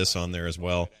they'll have this on there as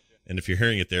well. And if you're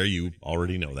hearing it there, you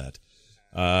already know that.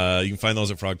 You can find those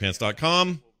at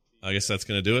frogpants.com. I guess that's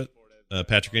going to do it.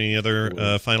 Patrick, any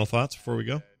other final thoughts before we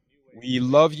go? We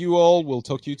love you all. We'll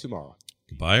talk to you tomorrow.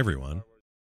 Goodbye, everyone.